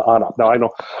on up. Now, I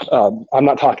know I'm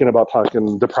not talking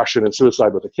depression and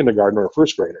suicide with a kindergartner or a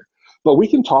first grader, but we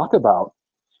can talk about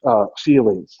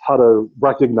feelings, how to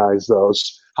recognize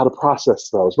those, how to process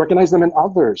those, recognize them in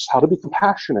others, how to be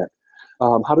compassionate,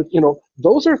 how to,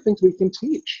 those are things we can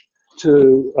teach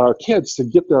to kids to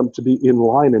get them to be in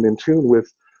line and in tune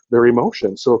with their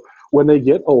emotions. So when they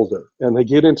get older and they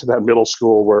get into that middle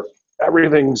school where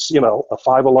everything's, a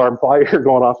 5-alarm fire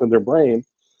going off in their brain,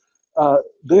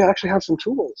 they actually have some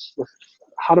tools with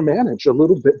how to manage a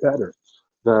little bit better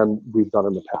than we've done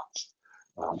in the past.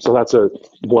 So that's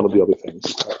one of the other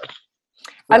things.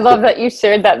 I love that you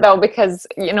shared that, though, because,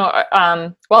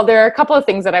 well, there are a couple of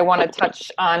things that I want to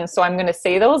touch on. So I'm going to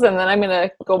say those, and then I'm going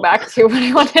to go back to what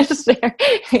I wanted to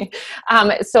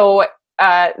share. So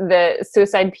the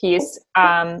suicide piece,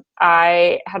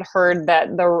 I had heard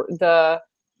that the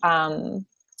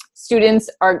students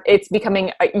it's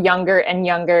becoming younger and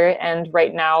younger. And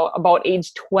right now, about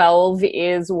age 12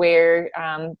 is where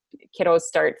kiddos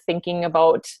start thinking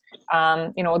about,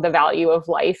 the value of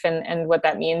life and what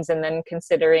that means, and then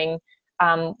considering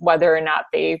whether or not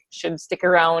they should stick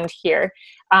around here.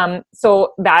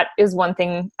 So that is one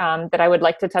thing that I would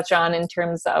like to touch on in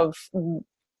terms of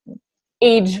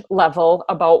age level,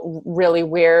 about really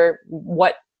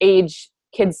what age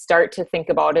kids start to think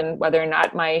about, and whether or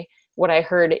not what I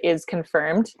heard is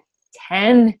confirmed.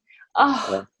 10. Oh,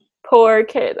 yeah. Poor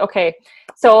kid. Okay.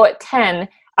 So 10.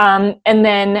 And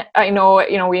then I know,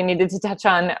 we needed to touch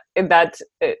on that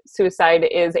suicide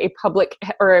is a public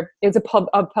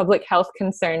health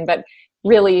concern, but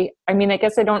really, I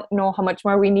guess I don't know how much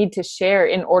more we need to share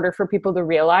in order for people to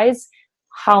realize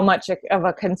how much of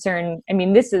a concern.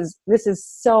 This is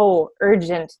so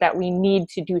urgent that we need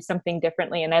to do something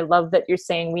differently. And I love that you're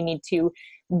saying we need to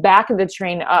back the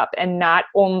train up and not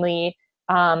only,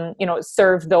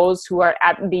 serve those who are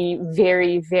at the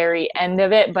very, very end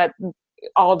of it, but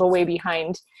all the way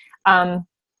behind. And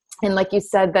like you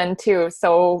said then too,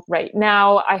 so right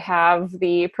now I have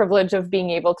the privilege of being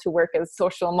able to work as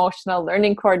social emotional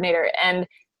learning coordinator. And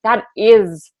that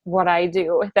is what I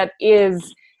do. That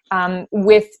is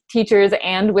with teachers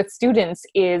and with students,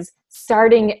 is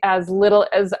starting as little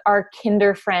as our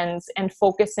kinder friends and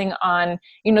focusing on,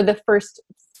 the first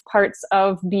parts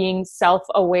of being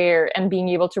self-aware and being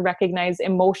able to recognize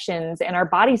emotions and our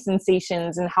body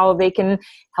sensations and how they can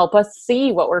help us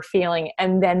see what we're feeling.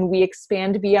 And then we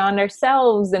expand beyond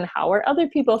ourselves, and how are other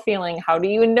people feeling? How do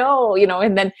you know,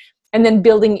 and then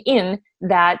building in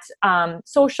that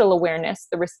social awareness,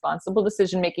 the responsible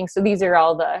decision making. So these are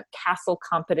all the castle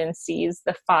competencies,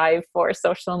 the 5 for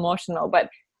social emotional. But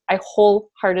I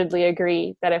wholeheartedly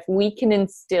agree that if we can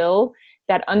instill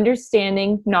that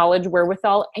understanding, knowledge,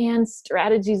 wherewithal, and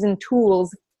strategies and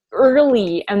tools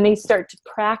early, and they start to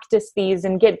practice these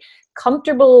and get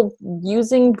comfortable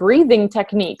using breathing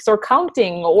techniques or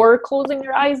counting or closing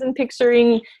their eyes and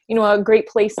picturing, a great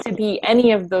place to be,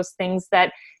 any of those things,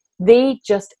 that they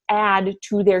just add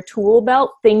to their tool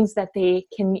belt things that they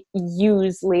can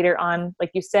use later on,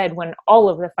 like you said, when all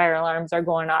of the fire alarms are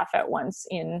going off at once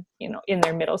in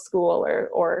their middle school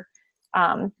or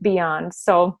beyond.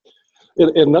 So.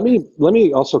 And let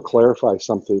me also clarify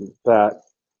something that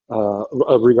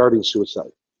regarding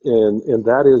suicide, and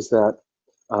that is that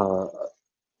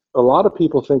a lot of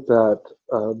people think that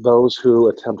those who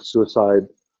attempt suicide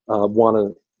want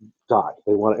to die.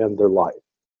 They want to end their life,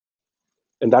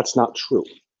 and that's not true.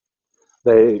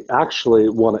 They actually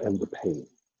want to end the pain.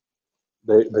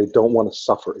 They don't want to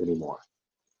suffer anymore,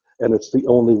 and it's the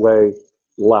only way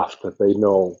left that they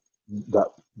know that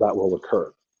will occur.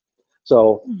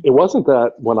 So it wasn't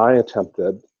that when I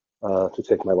attempted to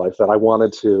take my life that I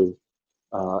wanted to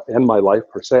end my life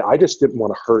per se. I just didn't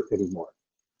want to hurt anymore.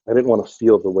 I didn't want to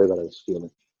feel the way that I was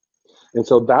feeling. And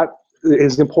so that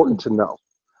is important to know.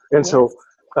 And yes. So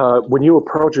when you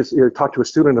talk to a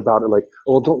student about it, like,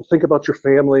 oh, don't think about your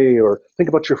family or think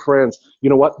about your friends.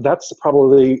 You know what? That's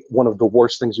probably one of the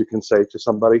worst things you can say to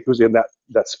somebody who's in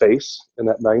that space, in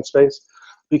that mind space,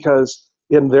 because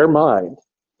in their mind,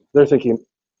 they're thinking,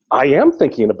 I am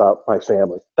thinking about my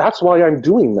family. That's why I'm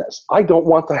doing this. I don't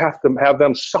want to have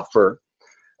them suffer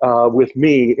with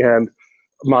me and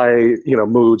my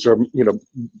moods or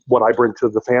what I bring to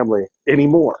the family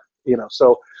anymore.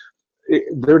 So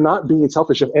they're not being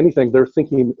selfish. If anything, they're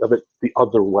thinking of it the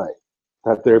other way,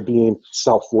 that they're being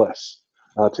selfless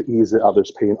to ease the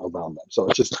other's pain around them. So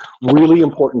it's just really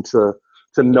important to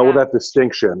know that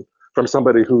distinction from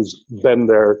somebody who's been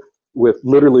there with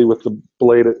the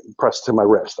blade pressed to my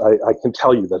wrist. I can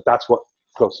tell you that's what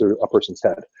goes through a person's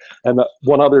head. And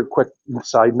one other quick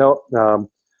side note,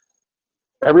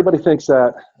 everybody thinks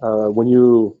that when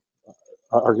you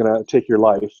are going to take your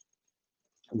life,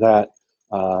 that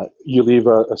you leave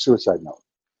a suicide note.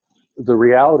 The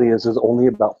reality is only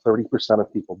about 30%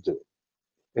 of people do.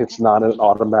 It's not an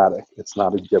automatic. It's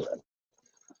not a given.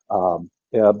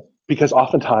 Because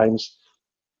oftentimes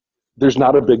there's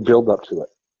not a big build up to it.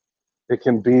 it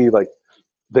can be like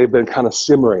they've been kind of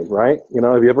simmering, right? You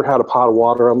know, have you ever had a pot of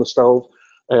water on the stove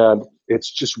and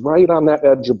it's just right on that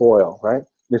edge of boil, right?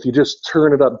 And if you just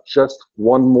turn it up just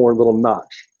one more little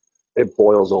notch, it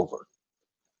boils over.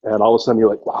 And all of a sudden you're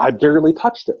like, well, I barely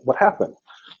touched it. What happened?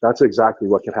 That's exactly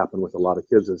what can happen with a lot of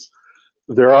kids is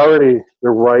they're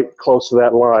right close to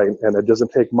that line, and it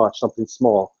doesn't take much. Something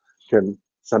small can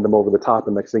send them over the top,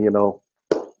 and next thing you know,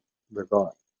 they're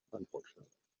gone, unfortunately.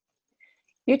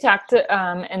 You talked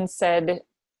and said,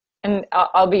 and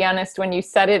I'll be honest, when you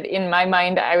said it, in my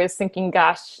mind, I was thinking,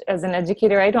 gosh, as an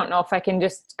educator, I don't know if I can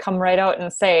just come right out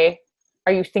and say,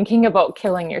 are you thinking about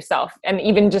killing yourself? And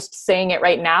even just saying it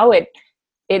right now, it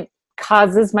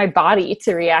causes my body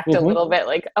to react a little bit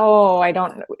like, oh, I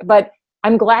don't know. But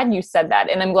I'm glad you said that.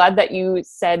 And I'm glad that you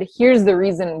said, here's the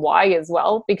reason why as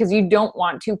well, because you don't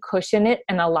want to cushion it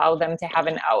and allow them to have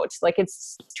an out. Like,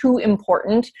 it's too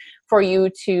important for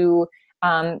you to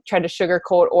try to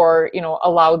sugarcoat or, you know,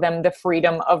 allow them the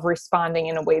freedom of responding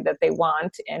in a way that they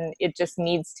want. And it just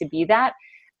needs to be that.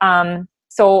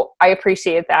 So I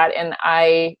appreciate that. And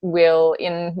I will,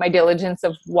 in my diligence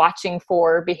of watching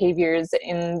for behaviors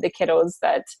in the kiddos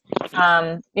that,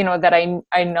 you know, that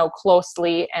I know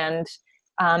closely and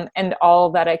all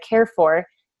that I care for,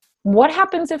 what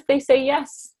happens if they say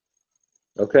yes?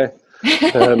 Okay.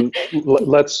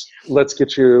 Let's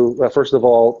get you, first of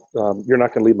all, you're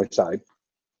not going to leave my side.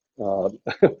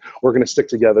 We're going to stick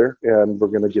together and we're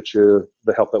going to get you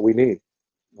the help that we need.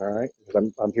 All right.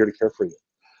 Because I'm here to care for you.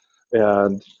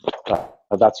 And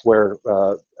that's where,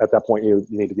 at that point, you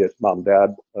need to get mom and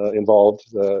dad involved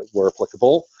where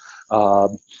applicable,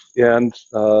 and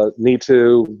need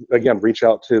to, again, reach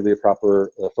out to the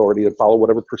proper authority and follow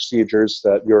whatever procedures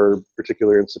that your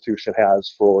particular institution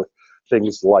has for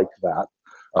things like that.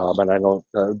 And I know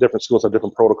different schools have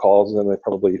different protocols, and they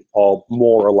probably all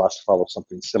more or less follow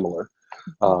something similar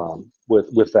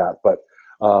with that. But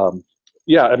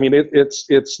yeah, I mean,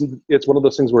 it's one of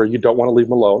those things where you don't want to leave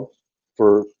them alone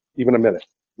for even a minute.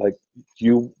 Like,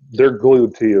 they're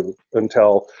glued to you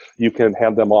until you can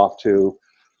hand them off to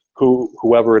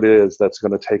whoever it is that's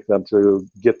going to take them to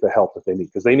get the help that they need,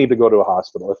 because they need to go to a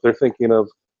hospital. If they're thinking of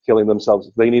killing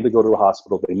themselves, they need to go to a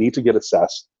hospital. They need to get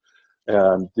assessed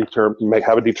and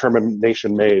have a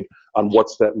determination made on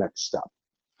what's that next step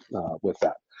with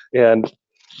that. And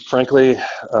frankly,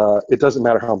 it doesn't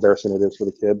matter how embarrassing it is for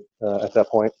the kid at that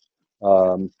point.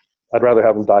 I'd rather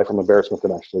have them die from embarrassment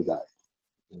than actually die.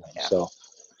 Yeah. So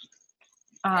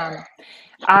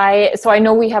I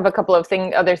know we have a couple of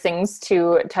other things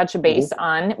to touch base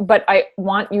on, but I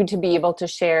want you to be able to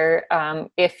share,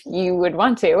 if you would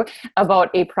want to,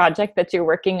 about a project that you're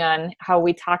working on, how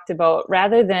we talked about,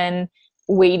 rather than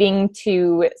waiting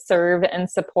to serve and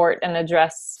support and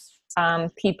address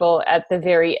people at the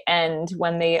very end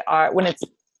when it's,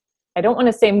 I don't want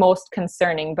to say most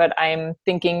concerning, but I'm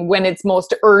thinking when it's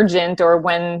most urgent, or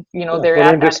when, you know, they're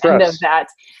at that end of that.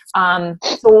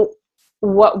 So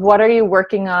what are you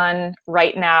working on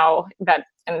right now?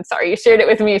 And sorry, you shared it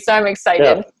with me, so I'm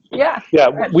excited. Yeah.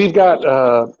 We've got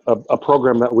a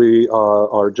program that we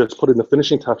are just putting the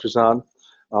finishing touches on.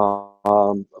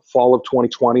 Fall of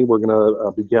 2020, we're going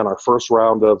to begin our first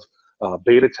round of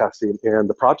beta testing, and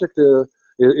the project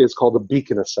is called the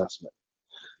Beacon Assessment.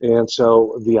 And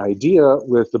so the idea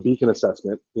with the Beacon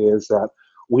Assessment is that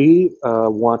we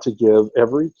want to give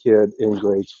every kid in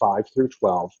grades 5 through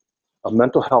 12 a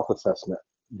mental health assessment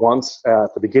once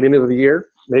at the beginning of the year,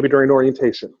 maybe during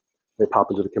orientation. They pop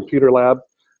into the computer lab,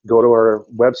 go to our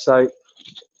website,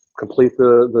 complete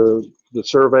the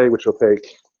survey, which will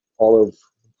take all of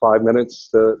 5 minutes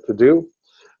to do,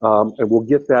 and we'll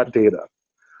get that data.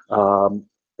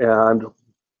 And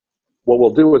what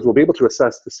we'll do is we'll be able to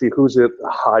assess to see who's at a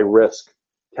high risk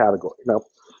category. Now,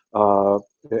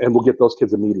 and we'll get those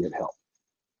kids immediate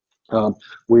help.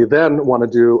 We then want to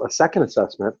do a second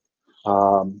assessment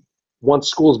once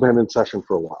school's been in session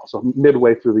for a while, so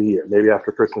midway through the year, maybe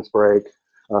after Christmas break,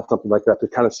 something like that, to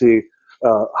kind of see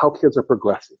how kids are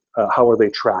progressing, how are they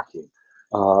tracking,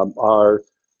 are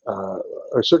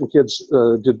certain kids,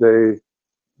 did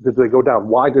they go down?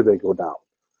 Why did they go down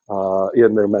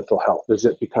in their mental health? Is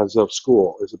it because of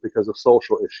school? Is it because of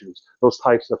social issues? Those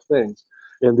types of things.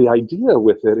 And the idea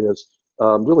with it is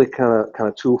really kind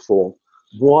of twofold.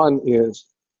 One is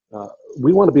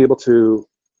we want to be able to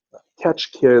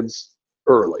catch kids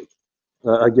early.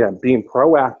 Again, being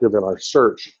proactive in our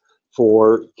search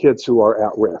for kids who are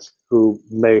at risk, who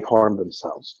may harm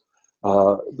themselves.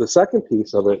 The second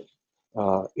piece of it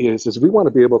is we want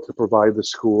to be able to provide the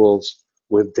schools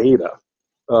with data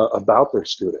about their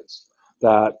students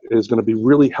that is going to be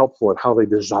really helpful in how they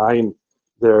design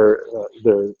their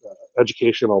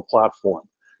educational platform,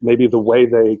 maybe the way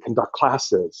they conduct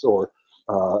classes, or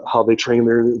how they train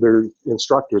their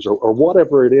instructors, or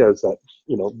whatever it is that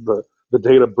the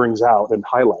data brings out and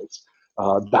highlights.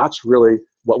 That's really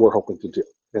what we're hoping to do.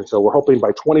 And so we're hoping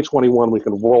by 2021 we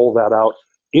can roll that out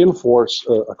in force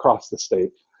across the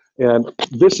state. And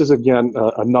this is, again,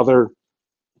 another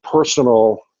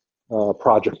personal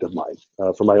project of mine,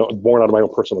 born out of my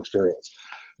own personal experience.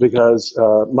 Because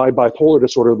my bipolar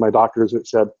disorder, my doctors had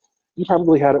said, you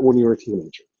probably had it when you were a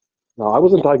teenager. Now, I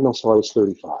wasn't diagnosed until I was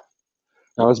 35.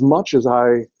 Now, as much as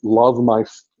I love my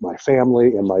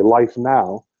family and my life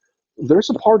now, there's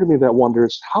a part of me that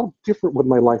wonders, how different would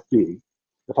my life be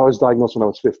if I was diagnosed when I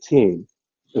was 15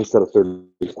 instead of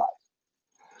 35?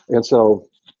 And so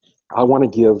I want to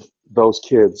give those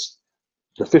kids,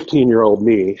 the 15-year-old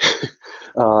me,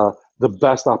 the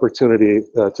best opportunity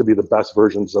to be the best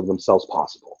versions of themselves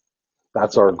possible.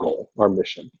 That's our goal, our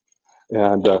mission.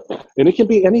 And it can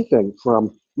be anything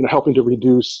from helping to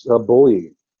reduce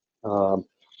bullying,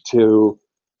 to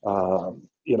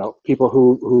people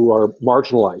who are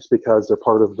marginalized because they're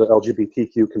part of the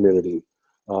LGBTQ community,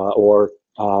 or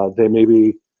they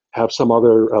maybe have some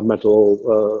other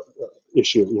mental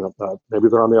issue. Maybe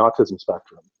they're on the autism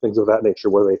spectrum, things of that nature,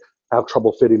 where they have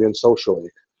trouble fitting in socially,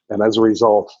 and as a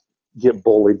result, get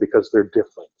bullied because they're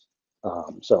different.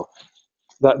 So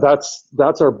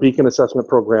that's our Beacon Assessment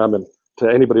Program. And to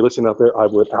anybody listening out there, I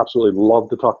would absolutely love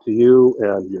to talk to you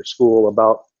and your school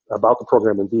about the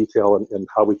program in detail, and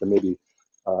how we can maybe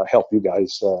help you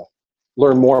guys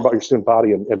learn more about your student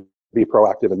body and be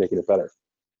proactive in making it better.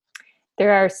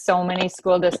 There are so many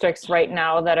school districts right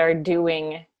now that are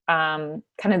doing kind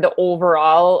of the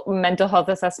overall mental health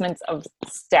assessments of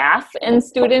staff and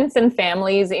students and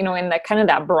families, in that kind of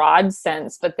that broad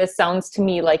sense. But this sounds to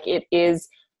me like it is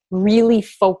really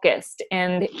focused,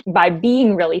 and by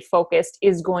being really focused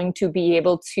is going to be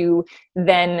able to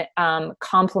then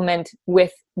complement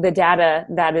with the data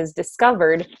that is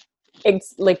discovered.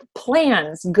 It's like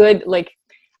plans, good, like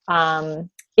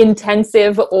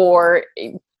intensive or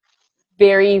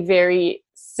very, very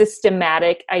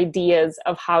systematic ideas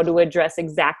of how to address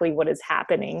exactly what is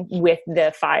happening with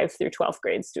the 5th through 12th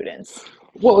grade students.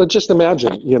 Well, just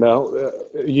imagine,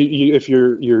 if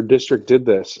your district did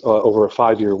this over a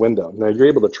 5-year window. Now you're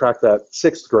able to track that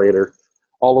 6th grader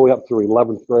all the way up through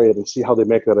 11th grade and see how they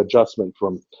make that adjustment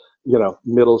from,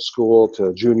 middle school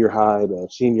to junior high to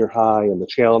senior high, and the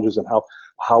challenges and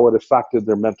how it affected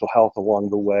their mental health along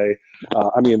the way.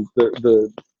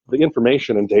 The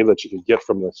information and data that you can get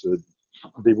from this would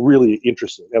be really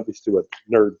interesting, at least to a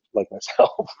nerd like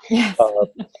myself. Yes.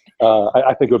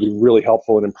 I think it would be really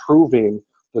helpful in improving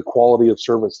the quality of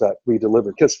service that we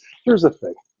deliver. Because here's the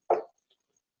thing.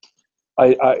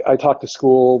 I talk to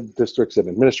school districts and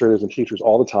administrators and teachers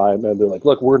all the time, and they're like,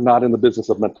 look, we're not in the business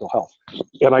of mental health.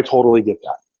 And I totally get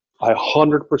that. I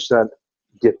 100%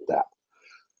 get that.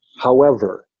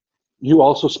 However, you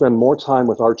also spend more time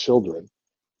with our children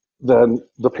than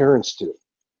the parents do,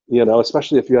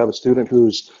 especially if you have a student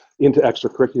who's into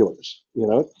extracurriculars.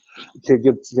 Kid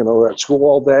gets, at school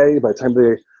all day. By the time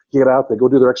they get out, they go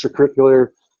do their extracurricular.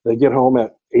 They get home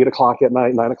at 8 o'clock at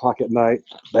night, 9 o'clock at night,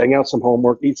 bang out some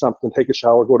homework, eat something, take a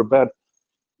shower, go to bed.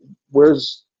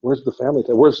 Where's the family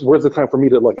time? Where's the time for me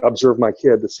to observe my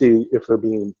kid to see if they're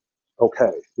being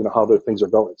okay, how their things are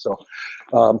going? So,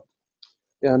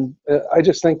 and I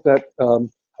just think that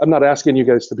I'm not asking you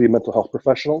guys to be mental health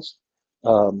professionals.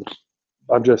 I'm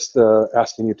just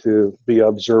asking you to be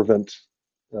observant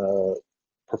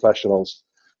professionals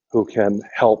who can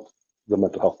help the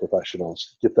mental health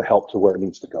professionals get the help to where it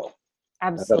needs to go.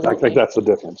 Absolutely. I think that's the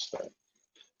difference.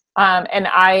 And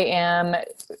I am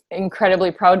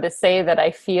incredibly proud to say that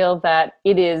I feel that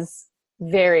it is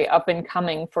very up and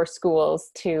coming for schools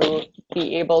to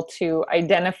be able to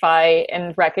identify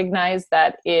and recognize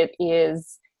that it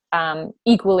is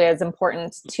equally as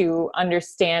important to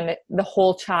understand the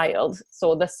whole child.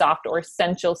 So the soft or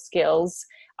essential skills,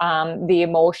 the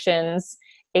emotions,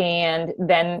 and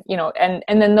then,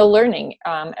 and then the learning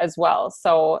as well.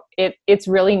 So it's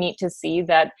really neat to see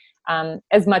that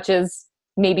as much as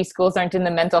maybe schools aren't in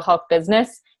the mental health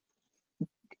business,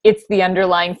 it's the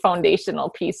underlying foundational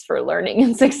piece for learning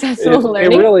and successful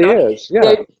learning. It really is.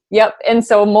 Yeah. Yep. And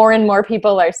so more and more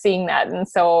people are seeing that. And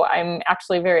so I'm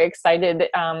actually very excited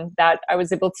that I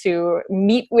was able to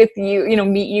meet with you,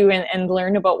 meet you and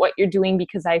learn about what you're doing,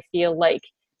 because I feel like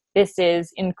this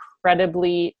is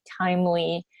incredibly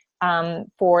timely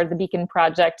for the Beacon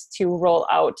Project to roll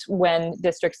out when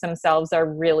districts themselves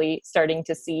are really starting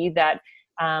to see that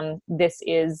this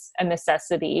is a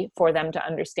necessity for them to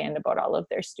understand about all of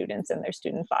their students and their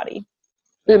student body.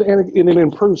 And it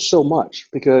improves so much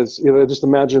because, just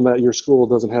imagine that your school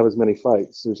doesn't have as many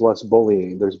fights. There's less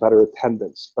bullying. There's better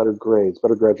attendance, better grades,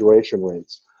 better graduation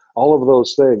rates. All of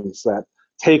those things that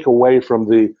take away from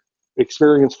the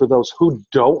experience for those who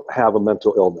don't have a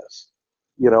mental illness.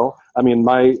 I mean,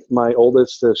 my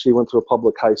oldest, she went to a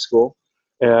public high school,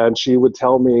 and she would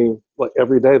tell me, like,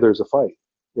 every day there's a fight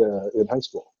in high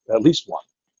school, at least one.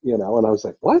 And I was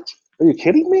like, what? Are you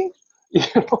kidding me?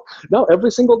 No,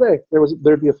 every single day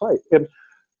there'd be a fight. And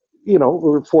we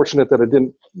were fortunate that it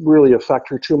didn't really affect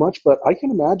her too much, but I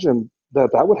can imagine that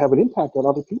would have an impact on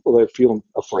other people. They're feeling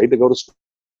afraid to go to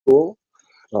school,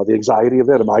 the anxiety of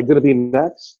it. Am I going to be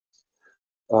next?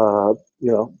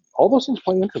 All those things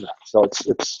play into that. So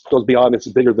it's goes beyond. It's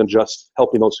bigger than just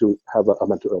helping those who have a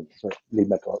mental illness or need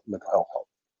mental health help.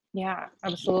 Yeah,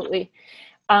 absolutely.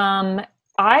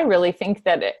 I really think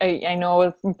that I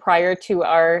know prior to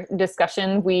our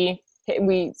discussion, we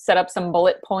set up some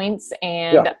bullet points,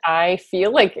 and Yeah. I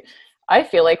feel like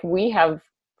we have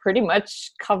pretty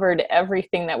much covered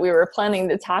everything that we were planning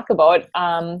to talk about.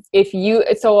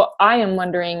 So I am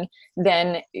wondering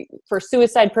then, for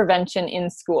suicide prevention in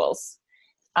schools,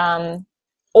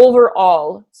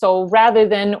 overall, so rather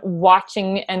than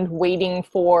watching and waiting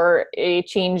for a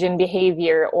change in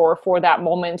behavior, or for that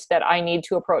moment that I need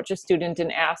to approach a student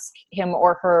and ask him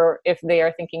or her if they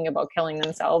are thinking about killing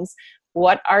themselves,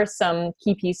 what are some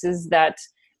key pieces that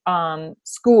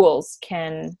schools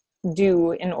can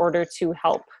do in order to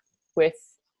help with,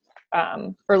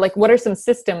 or like, what are some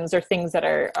systems or things that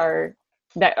are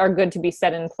good to be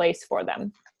set in place for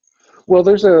them? Well,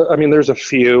 there's a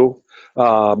few.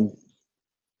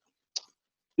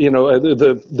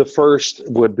 The first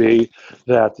would be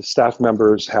that the staff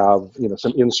members have,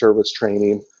 some in-service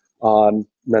training on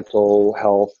mental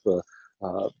health,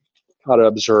 how to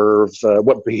observe,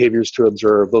 what behaviors to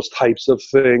observe, those types of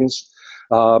things.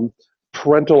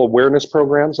 Parental awareness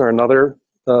programs are another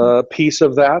piece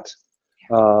of that,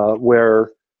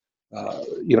 where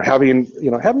having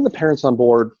the parents on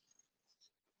board,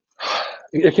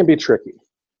 it can be tricky.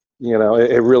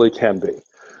 It really can be.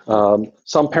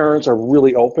 Some parents are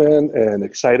really open and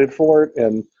excited for it,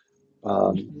 and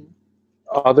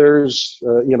others,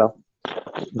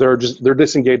 they're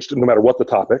disengaged no matter what the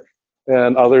topic,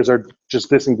 and others are just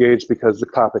disengaged because the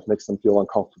topic makes them feel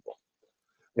uncomfortable,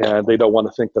 and they don't want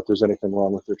to think that there's anything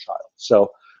wrong with their child.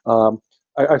 So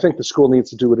I think the school needs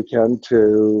to do what it can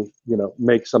to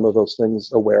make some of those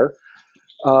things aware.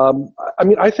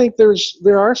 I think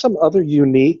there are some other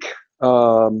unique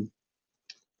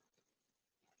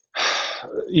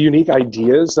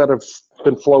ideas that have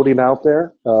been floating out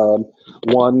there.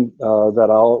 One that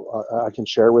I can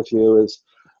share with you is,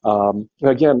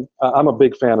 again, I'm a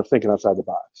big fan of thinking outside the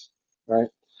box, right?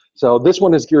 So this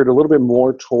one is geared a little bit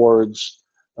more towards,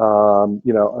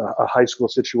 a high school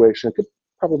situation. It could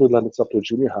probably lend itself to a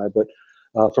junior high, but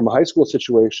from a high school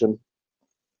situation,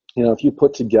 if you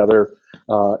put together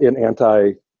an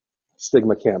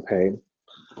anti-stigma campaign,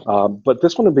 but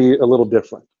this one would be a little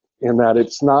different in that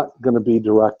it's not going to be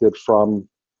directed from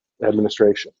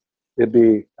administration. It'd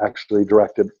be actually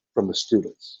directed from the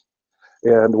students.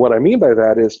 And what I mean by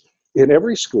that is, in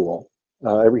every school,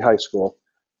 every high school,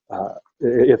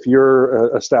 if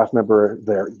you're a staff member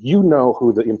there,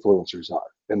 who the influencers are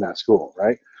in that school,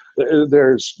 right?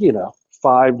 There's,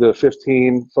 5 to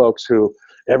 15 folks who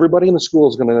everybody in the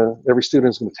school every student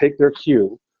is going to take their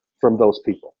cue from those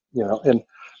people, and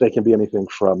they can be anything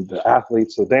from the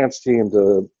athletes, the dance team,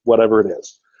 to whatever it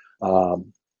is.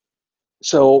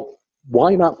 So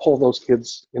why not pull those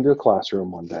kids into a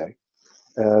classroom one day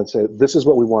and say, this is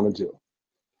what we want to do,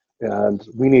 and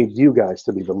we need you guys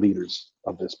to be the leaders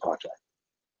of this project,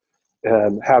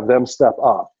 and have them step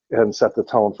up and set the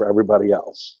tone for everybody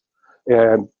else.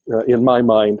 And in my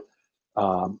mind,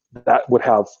 that would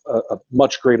have a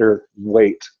much greater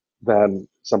weight than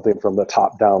something from the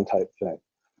top down type thing,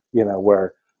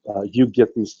 where you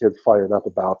get these kids fired up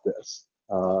about this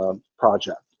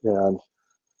project. And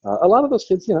a lot of those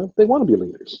kids, they want to be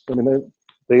leaders. I mean,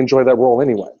 they enjoy that role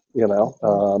anyway,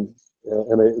 and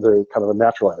they're kind of a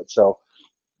natural at it. So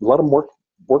let them work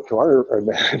to our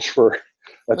advantage for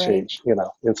a change,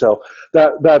 And so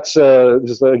that's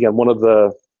just, again, one of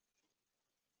the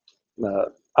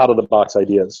out of the box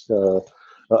ideas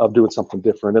of doing something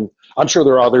different. And I'm sure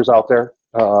there are others out there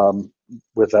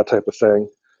with that type of thing.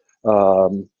 I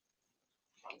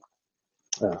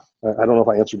don't know if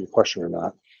I answered your question or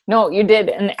not. No, you did.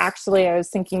 And actually, I was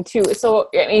thinking too. So,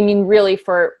 I mean, really,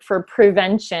 for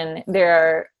prevention, there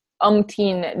are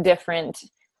umpteen different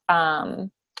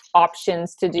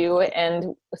options to do.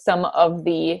 And some of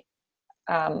the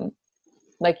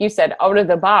like you said, out of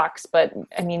the box, but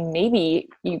I mean, maybe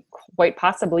you quite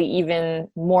possibly even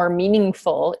more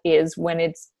meaningful is when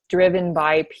it's driven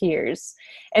by peers.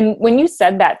 And when you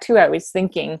said that too, I was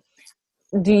thinking,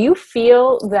 do you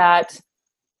feel that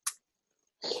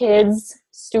kids,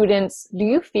 students, do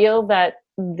you feel that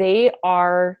they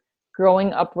are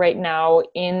growing up right now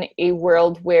in a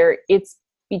world where it's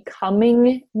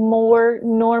becoming more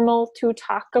normal to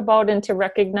talk about and to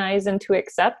recognize and to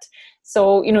accept?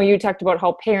 So, you talked about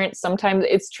how parents, sometimes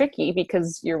it's tricky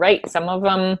because you're right. Some of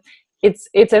them,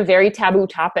 it's a very taboo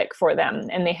topic for them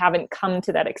and they haven't come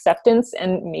to that acceptance,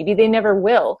 and maybe they never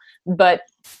will. But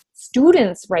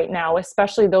students right now,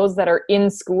 especially those that are in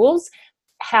schools,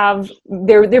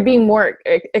 they're being more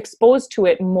exposed to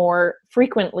it more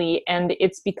frequently, and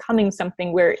it's becoming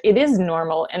something where it is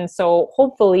normal. And so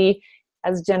hopefully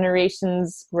as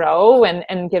generations grow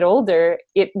and get older,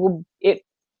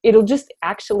 it'll just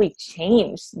actually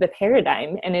change the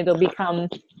paradigm, and it'll become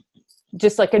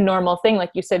just like a normal thing,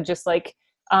 like you said, just like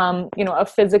a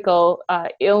physical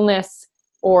illness,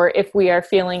 or if we are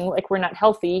feeling like we're not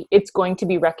healthy, it's going to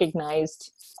be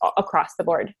recognized across the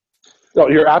board. No,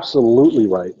 you're absolutely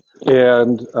right.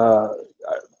 And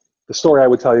the story I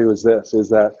would tell you is this, is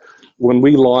that when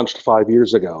we launched 5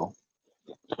 years ago,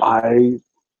 I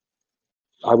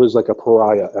was like a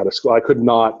pariah at a school. I could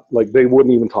not, like, they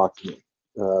wouldn't even talk to me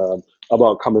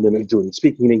about coming in and doing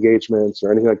speaking engagements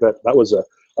or anything like that. That was a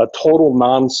total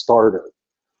non-starter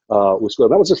with school.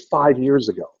 That was just 5 years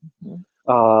ago.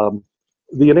 Mm-hmm.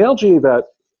 The analogy that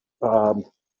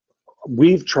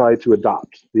we've tried to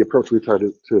adopt, the approach we've tried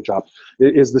to adopt,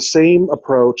 is the same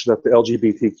approach that the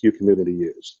LGBTQ community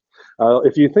used.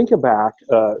 If you think back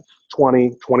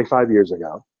 20, 25 years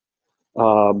ago,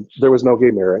 there was no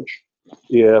gay marriage.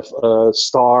 If a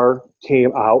star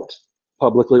came out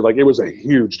publicly, like, it was a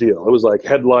huge deal. It was like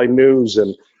headline news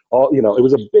and all, it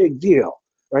was a big deal,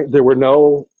 right? There were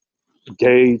no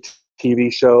gay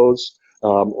TV shows,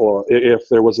 or if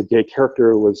there was a gay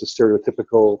character, it was a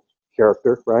stereotypical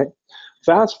character, right?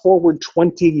 Fast forward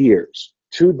 20 years,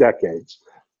 2 decades,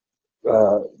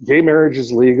 gay marriage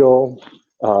is legal.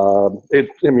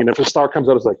 If a star comes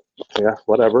out, it's like, yeah,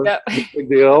 whatever, yep. Big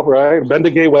deal, right? Been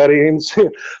to gay weddings,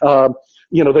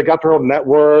 they got their own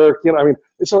network,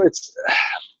 so it's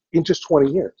in just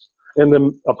 20 years. And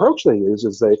the approach they use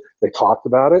is they talked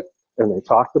about it, and they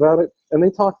talked about it, and they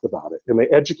talked about it, and they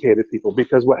educated people,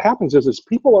 because what happens is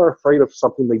people are afraid of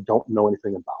something they don't know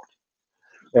anything about.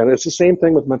 And it's the same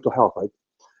thing with mental health.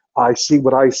 I see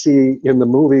what I see in the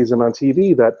movies and on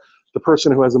TV, that the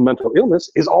person who has a mental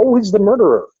illness is always the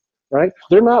murderer, right?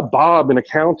 They're not Bob in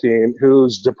accounting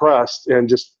who's depressed and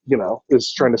just,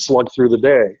 is trying to slug through the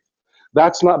day.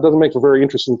 Doesn't make for very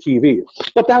interesting TV.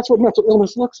 But that's what mental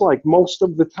illness looks like most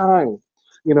of the time.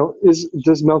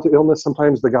 Does mental illness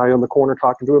sometimes the guy on the corner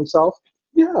talking to himself?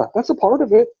 Yeah, that's a part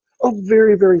of it, a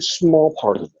very, very small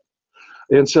part of it.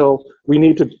 And so we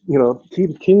need to,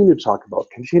 continue to talk about,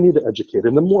 continue to educate.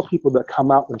 And the more people that come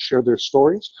out and share their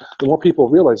stories, the more people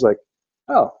realize, like,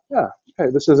 oh, yeah, hey,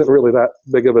 this isn't really that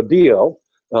big of a deal.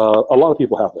 A lot of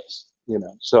people have this,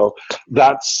 So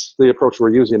that's the approach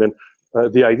we're using. And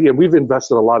the idea, we've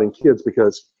invested a lot in kids,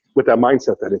 because with that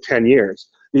mindset that in 10 years,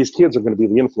 these kids are going to be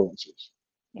the influencers.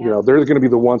 Yeah. They're going to be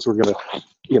the ones who are going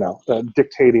to,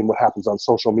 dictating what happens on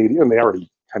social media. And they already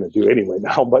kind of do anyway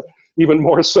now, but even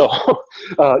more so,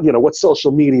 what's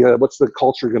social media, what's the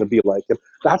culture going to be like? And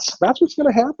that's what's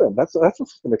going to happen. That's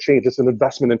what's going to change. It's an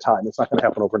investment in time. It's not going to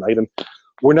happen overnight. And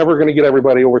we're never going to get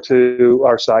everybody over to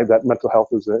our side. That mental health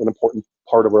is an important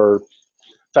part of our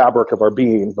fabric of our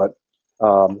being, but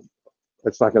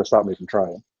it's not going to stop me from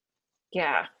trying.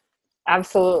 Yeah,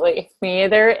 absolutely. Me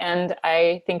either. And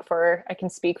I think I can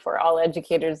speak for all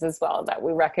educators as well, that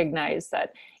we recognize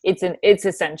that it's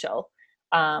essential.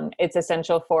 It's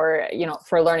essential for,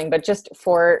 for learning, but just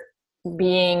for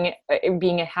being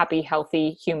a happy,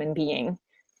 healthy human being.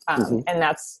 And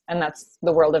that's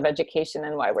the world of education,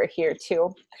 and why we're here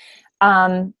too.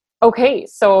 Okay.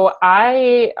 So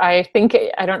I think,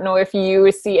 I don't know if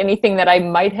you see anything that I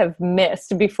might have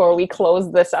missed before we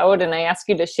close this out, and I ask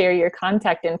you to share your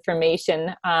contact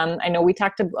information. I know we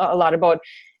talked a lot about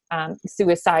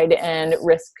suicide and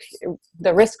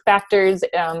the risk factors,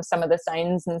 some of the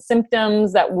signs and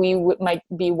symptoms that we might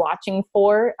be watching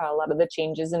for, a lot of the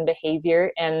changes in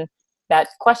behavior, and that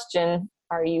question,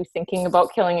 are you thinking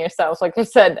about killing yourself? Like I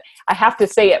said, I have to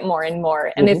say it more and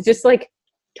more. And it's just like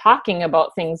talking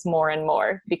about things more and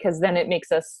more, because then it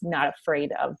makes us not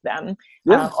afraid of them,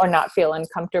 or not feel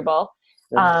uncomfortable.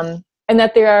 Yeah. And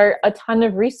that there are a ton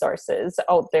of resources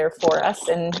out there for us,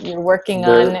 and you're working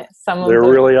on some of them.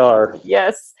 There really are.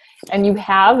 Yes. and you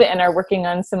have and are working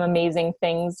on some amazing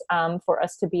things for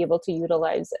us to be able to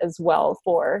utilize as well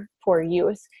for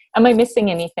youth. Am I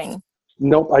missing anything?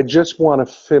 Nope, I just want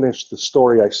to finish the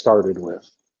story I started with.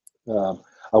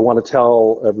 I want to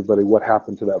tell everybody what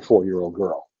happened to that 4-year-old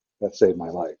girl that saved my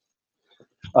life.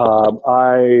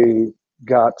 I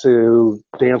got to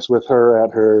dance with her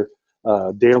at her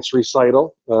dance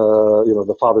recital,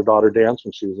 the father-daughter dance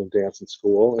when she was in dance in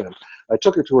school. And I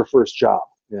took her to her first job,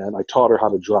 and I taught her how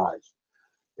to drive.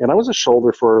 And I was a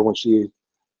shoulder for her when she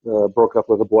broke up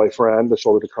with a boyfriend, a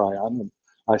shoulder to cry on. And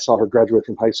I saw her graduate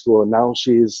from high school, and now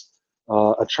she's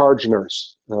a charge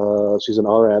nurse. She's an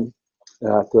RN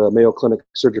at the Mayo Clinic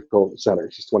Surgical Center.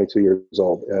 She's 22 years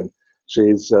old, and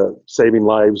she's saving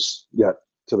lives yet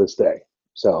to this day.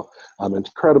 So I'm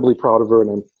incredibly proud of her,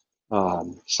 and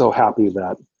I'm so happy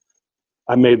that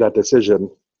I made that decision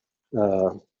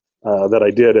that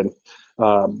I did. And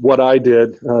what I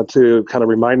did to kind of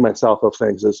remind myself of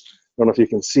things is, I don't know if you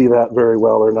can see that very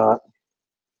well or not.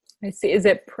 I see. Is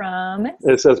it promise?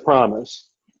 It says promise.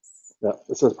 Yeah,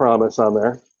 it says promise on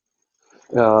there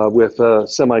with a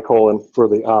semicolon for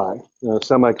the I.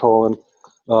 Semicolon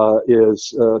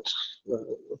is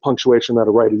punctuation that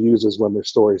a writer uses when their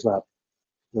story's not,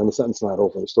 when the sentence is not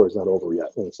over, the story's not over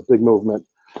yet. And it's a big movement.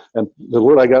 And the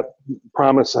word I got,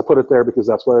 promise, I put it there because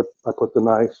that's where I put the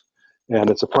knife. And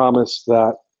it's a promise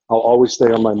that I'll always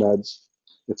stay on my meds.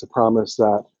 It's a promise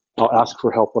that I'll ask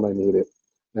for help when I need it.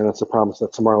 And it's a promise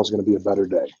that tomorrow's going to be a better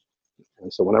day.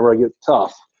 And so whenever I get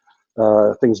tough,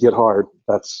 things get hard,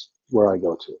 that's where I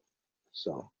go to.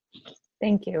 So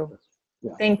thank you.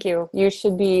 Yeah. Thank you. You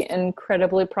should be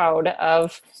incredibly proud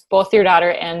of both your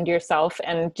daughter and yourself,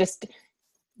 and just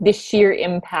the sheer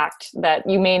impact that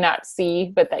you may not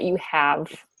see, but that you have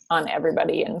on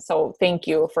everybody. And so thank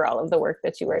you for all of the work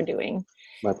that you are doing.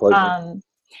 My pleasure.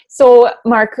 So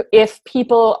Marc, if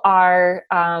people are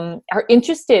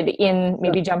interested in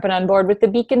maybe jumping on board with the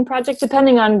Beacon Project,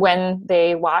 depending on when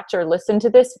they watch or listen to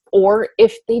this, or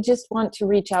if they just want to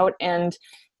reach out and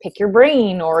pick your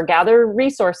brain or gather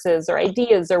resources or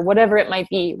ideas or whatever it might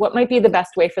be, what might be the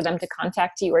best way for them to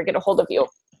contact you or get a hold of you?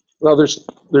 Well, there's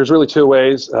really two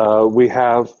ways. We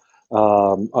have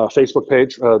a Facebook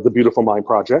page, The Beautiful Mind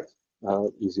Project,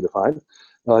 easy to find.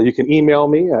 You can email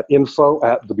me at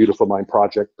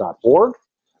info@thebeautifulmindproject.org.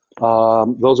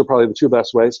 Those are probably the two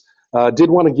best ways. Did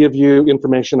want to give you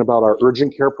information about our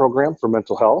urgent care program for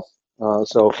mental health.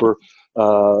 So for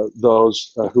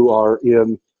those who are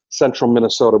in central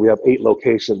Minnesota, we have 8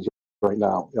 locations right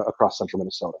now across central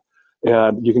Minnesota.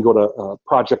 And you can go to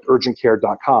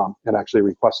projecturgentcare.com and actually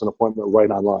request an appointment right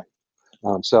online.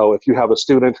 So if you have a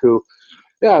student who,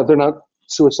 they're not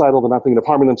suicidal, they're not thinking of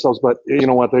harming themselves, but you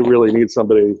know what, they really need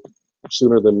somebody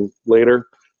sooner than later,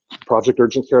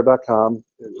 projecturgentcare.com.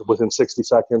 Within 60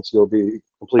 seconds, you'll be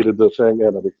completed the thing,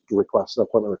 and an appointment request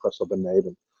will have been made,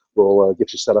 and we'll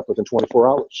get you set up within 24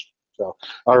 hours. So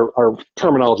our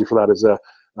terminology for that is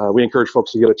we encourage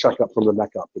folks to get a checkup from the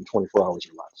neck up in 24 hours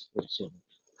or less.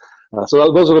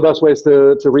 So those are the best ways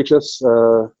to reach us.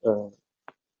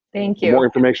 Thank you. For more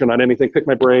information on anything, pick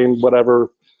my brain,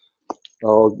 whatever,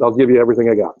 I'll give you everything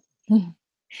I got.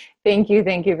 Thank you.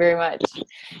 Thank you very much.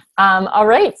 All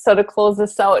right. So to close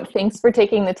this out, thanks for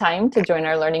taking the time to join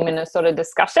our Learning Minnesota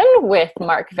discussion with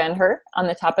Marc Van Herr on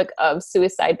the topic of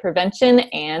suicide prevention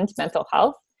and mental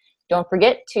health. Don't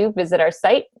forget to visit our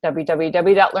site,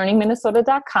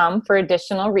 www.learningminnesota.com, for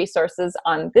additional resources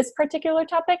on this particular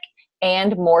topic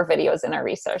and more videos in our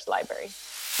resource library.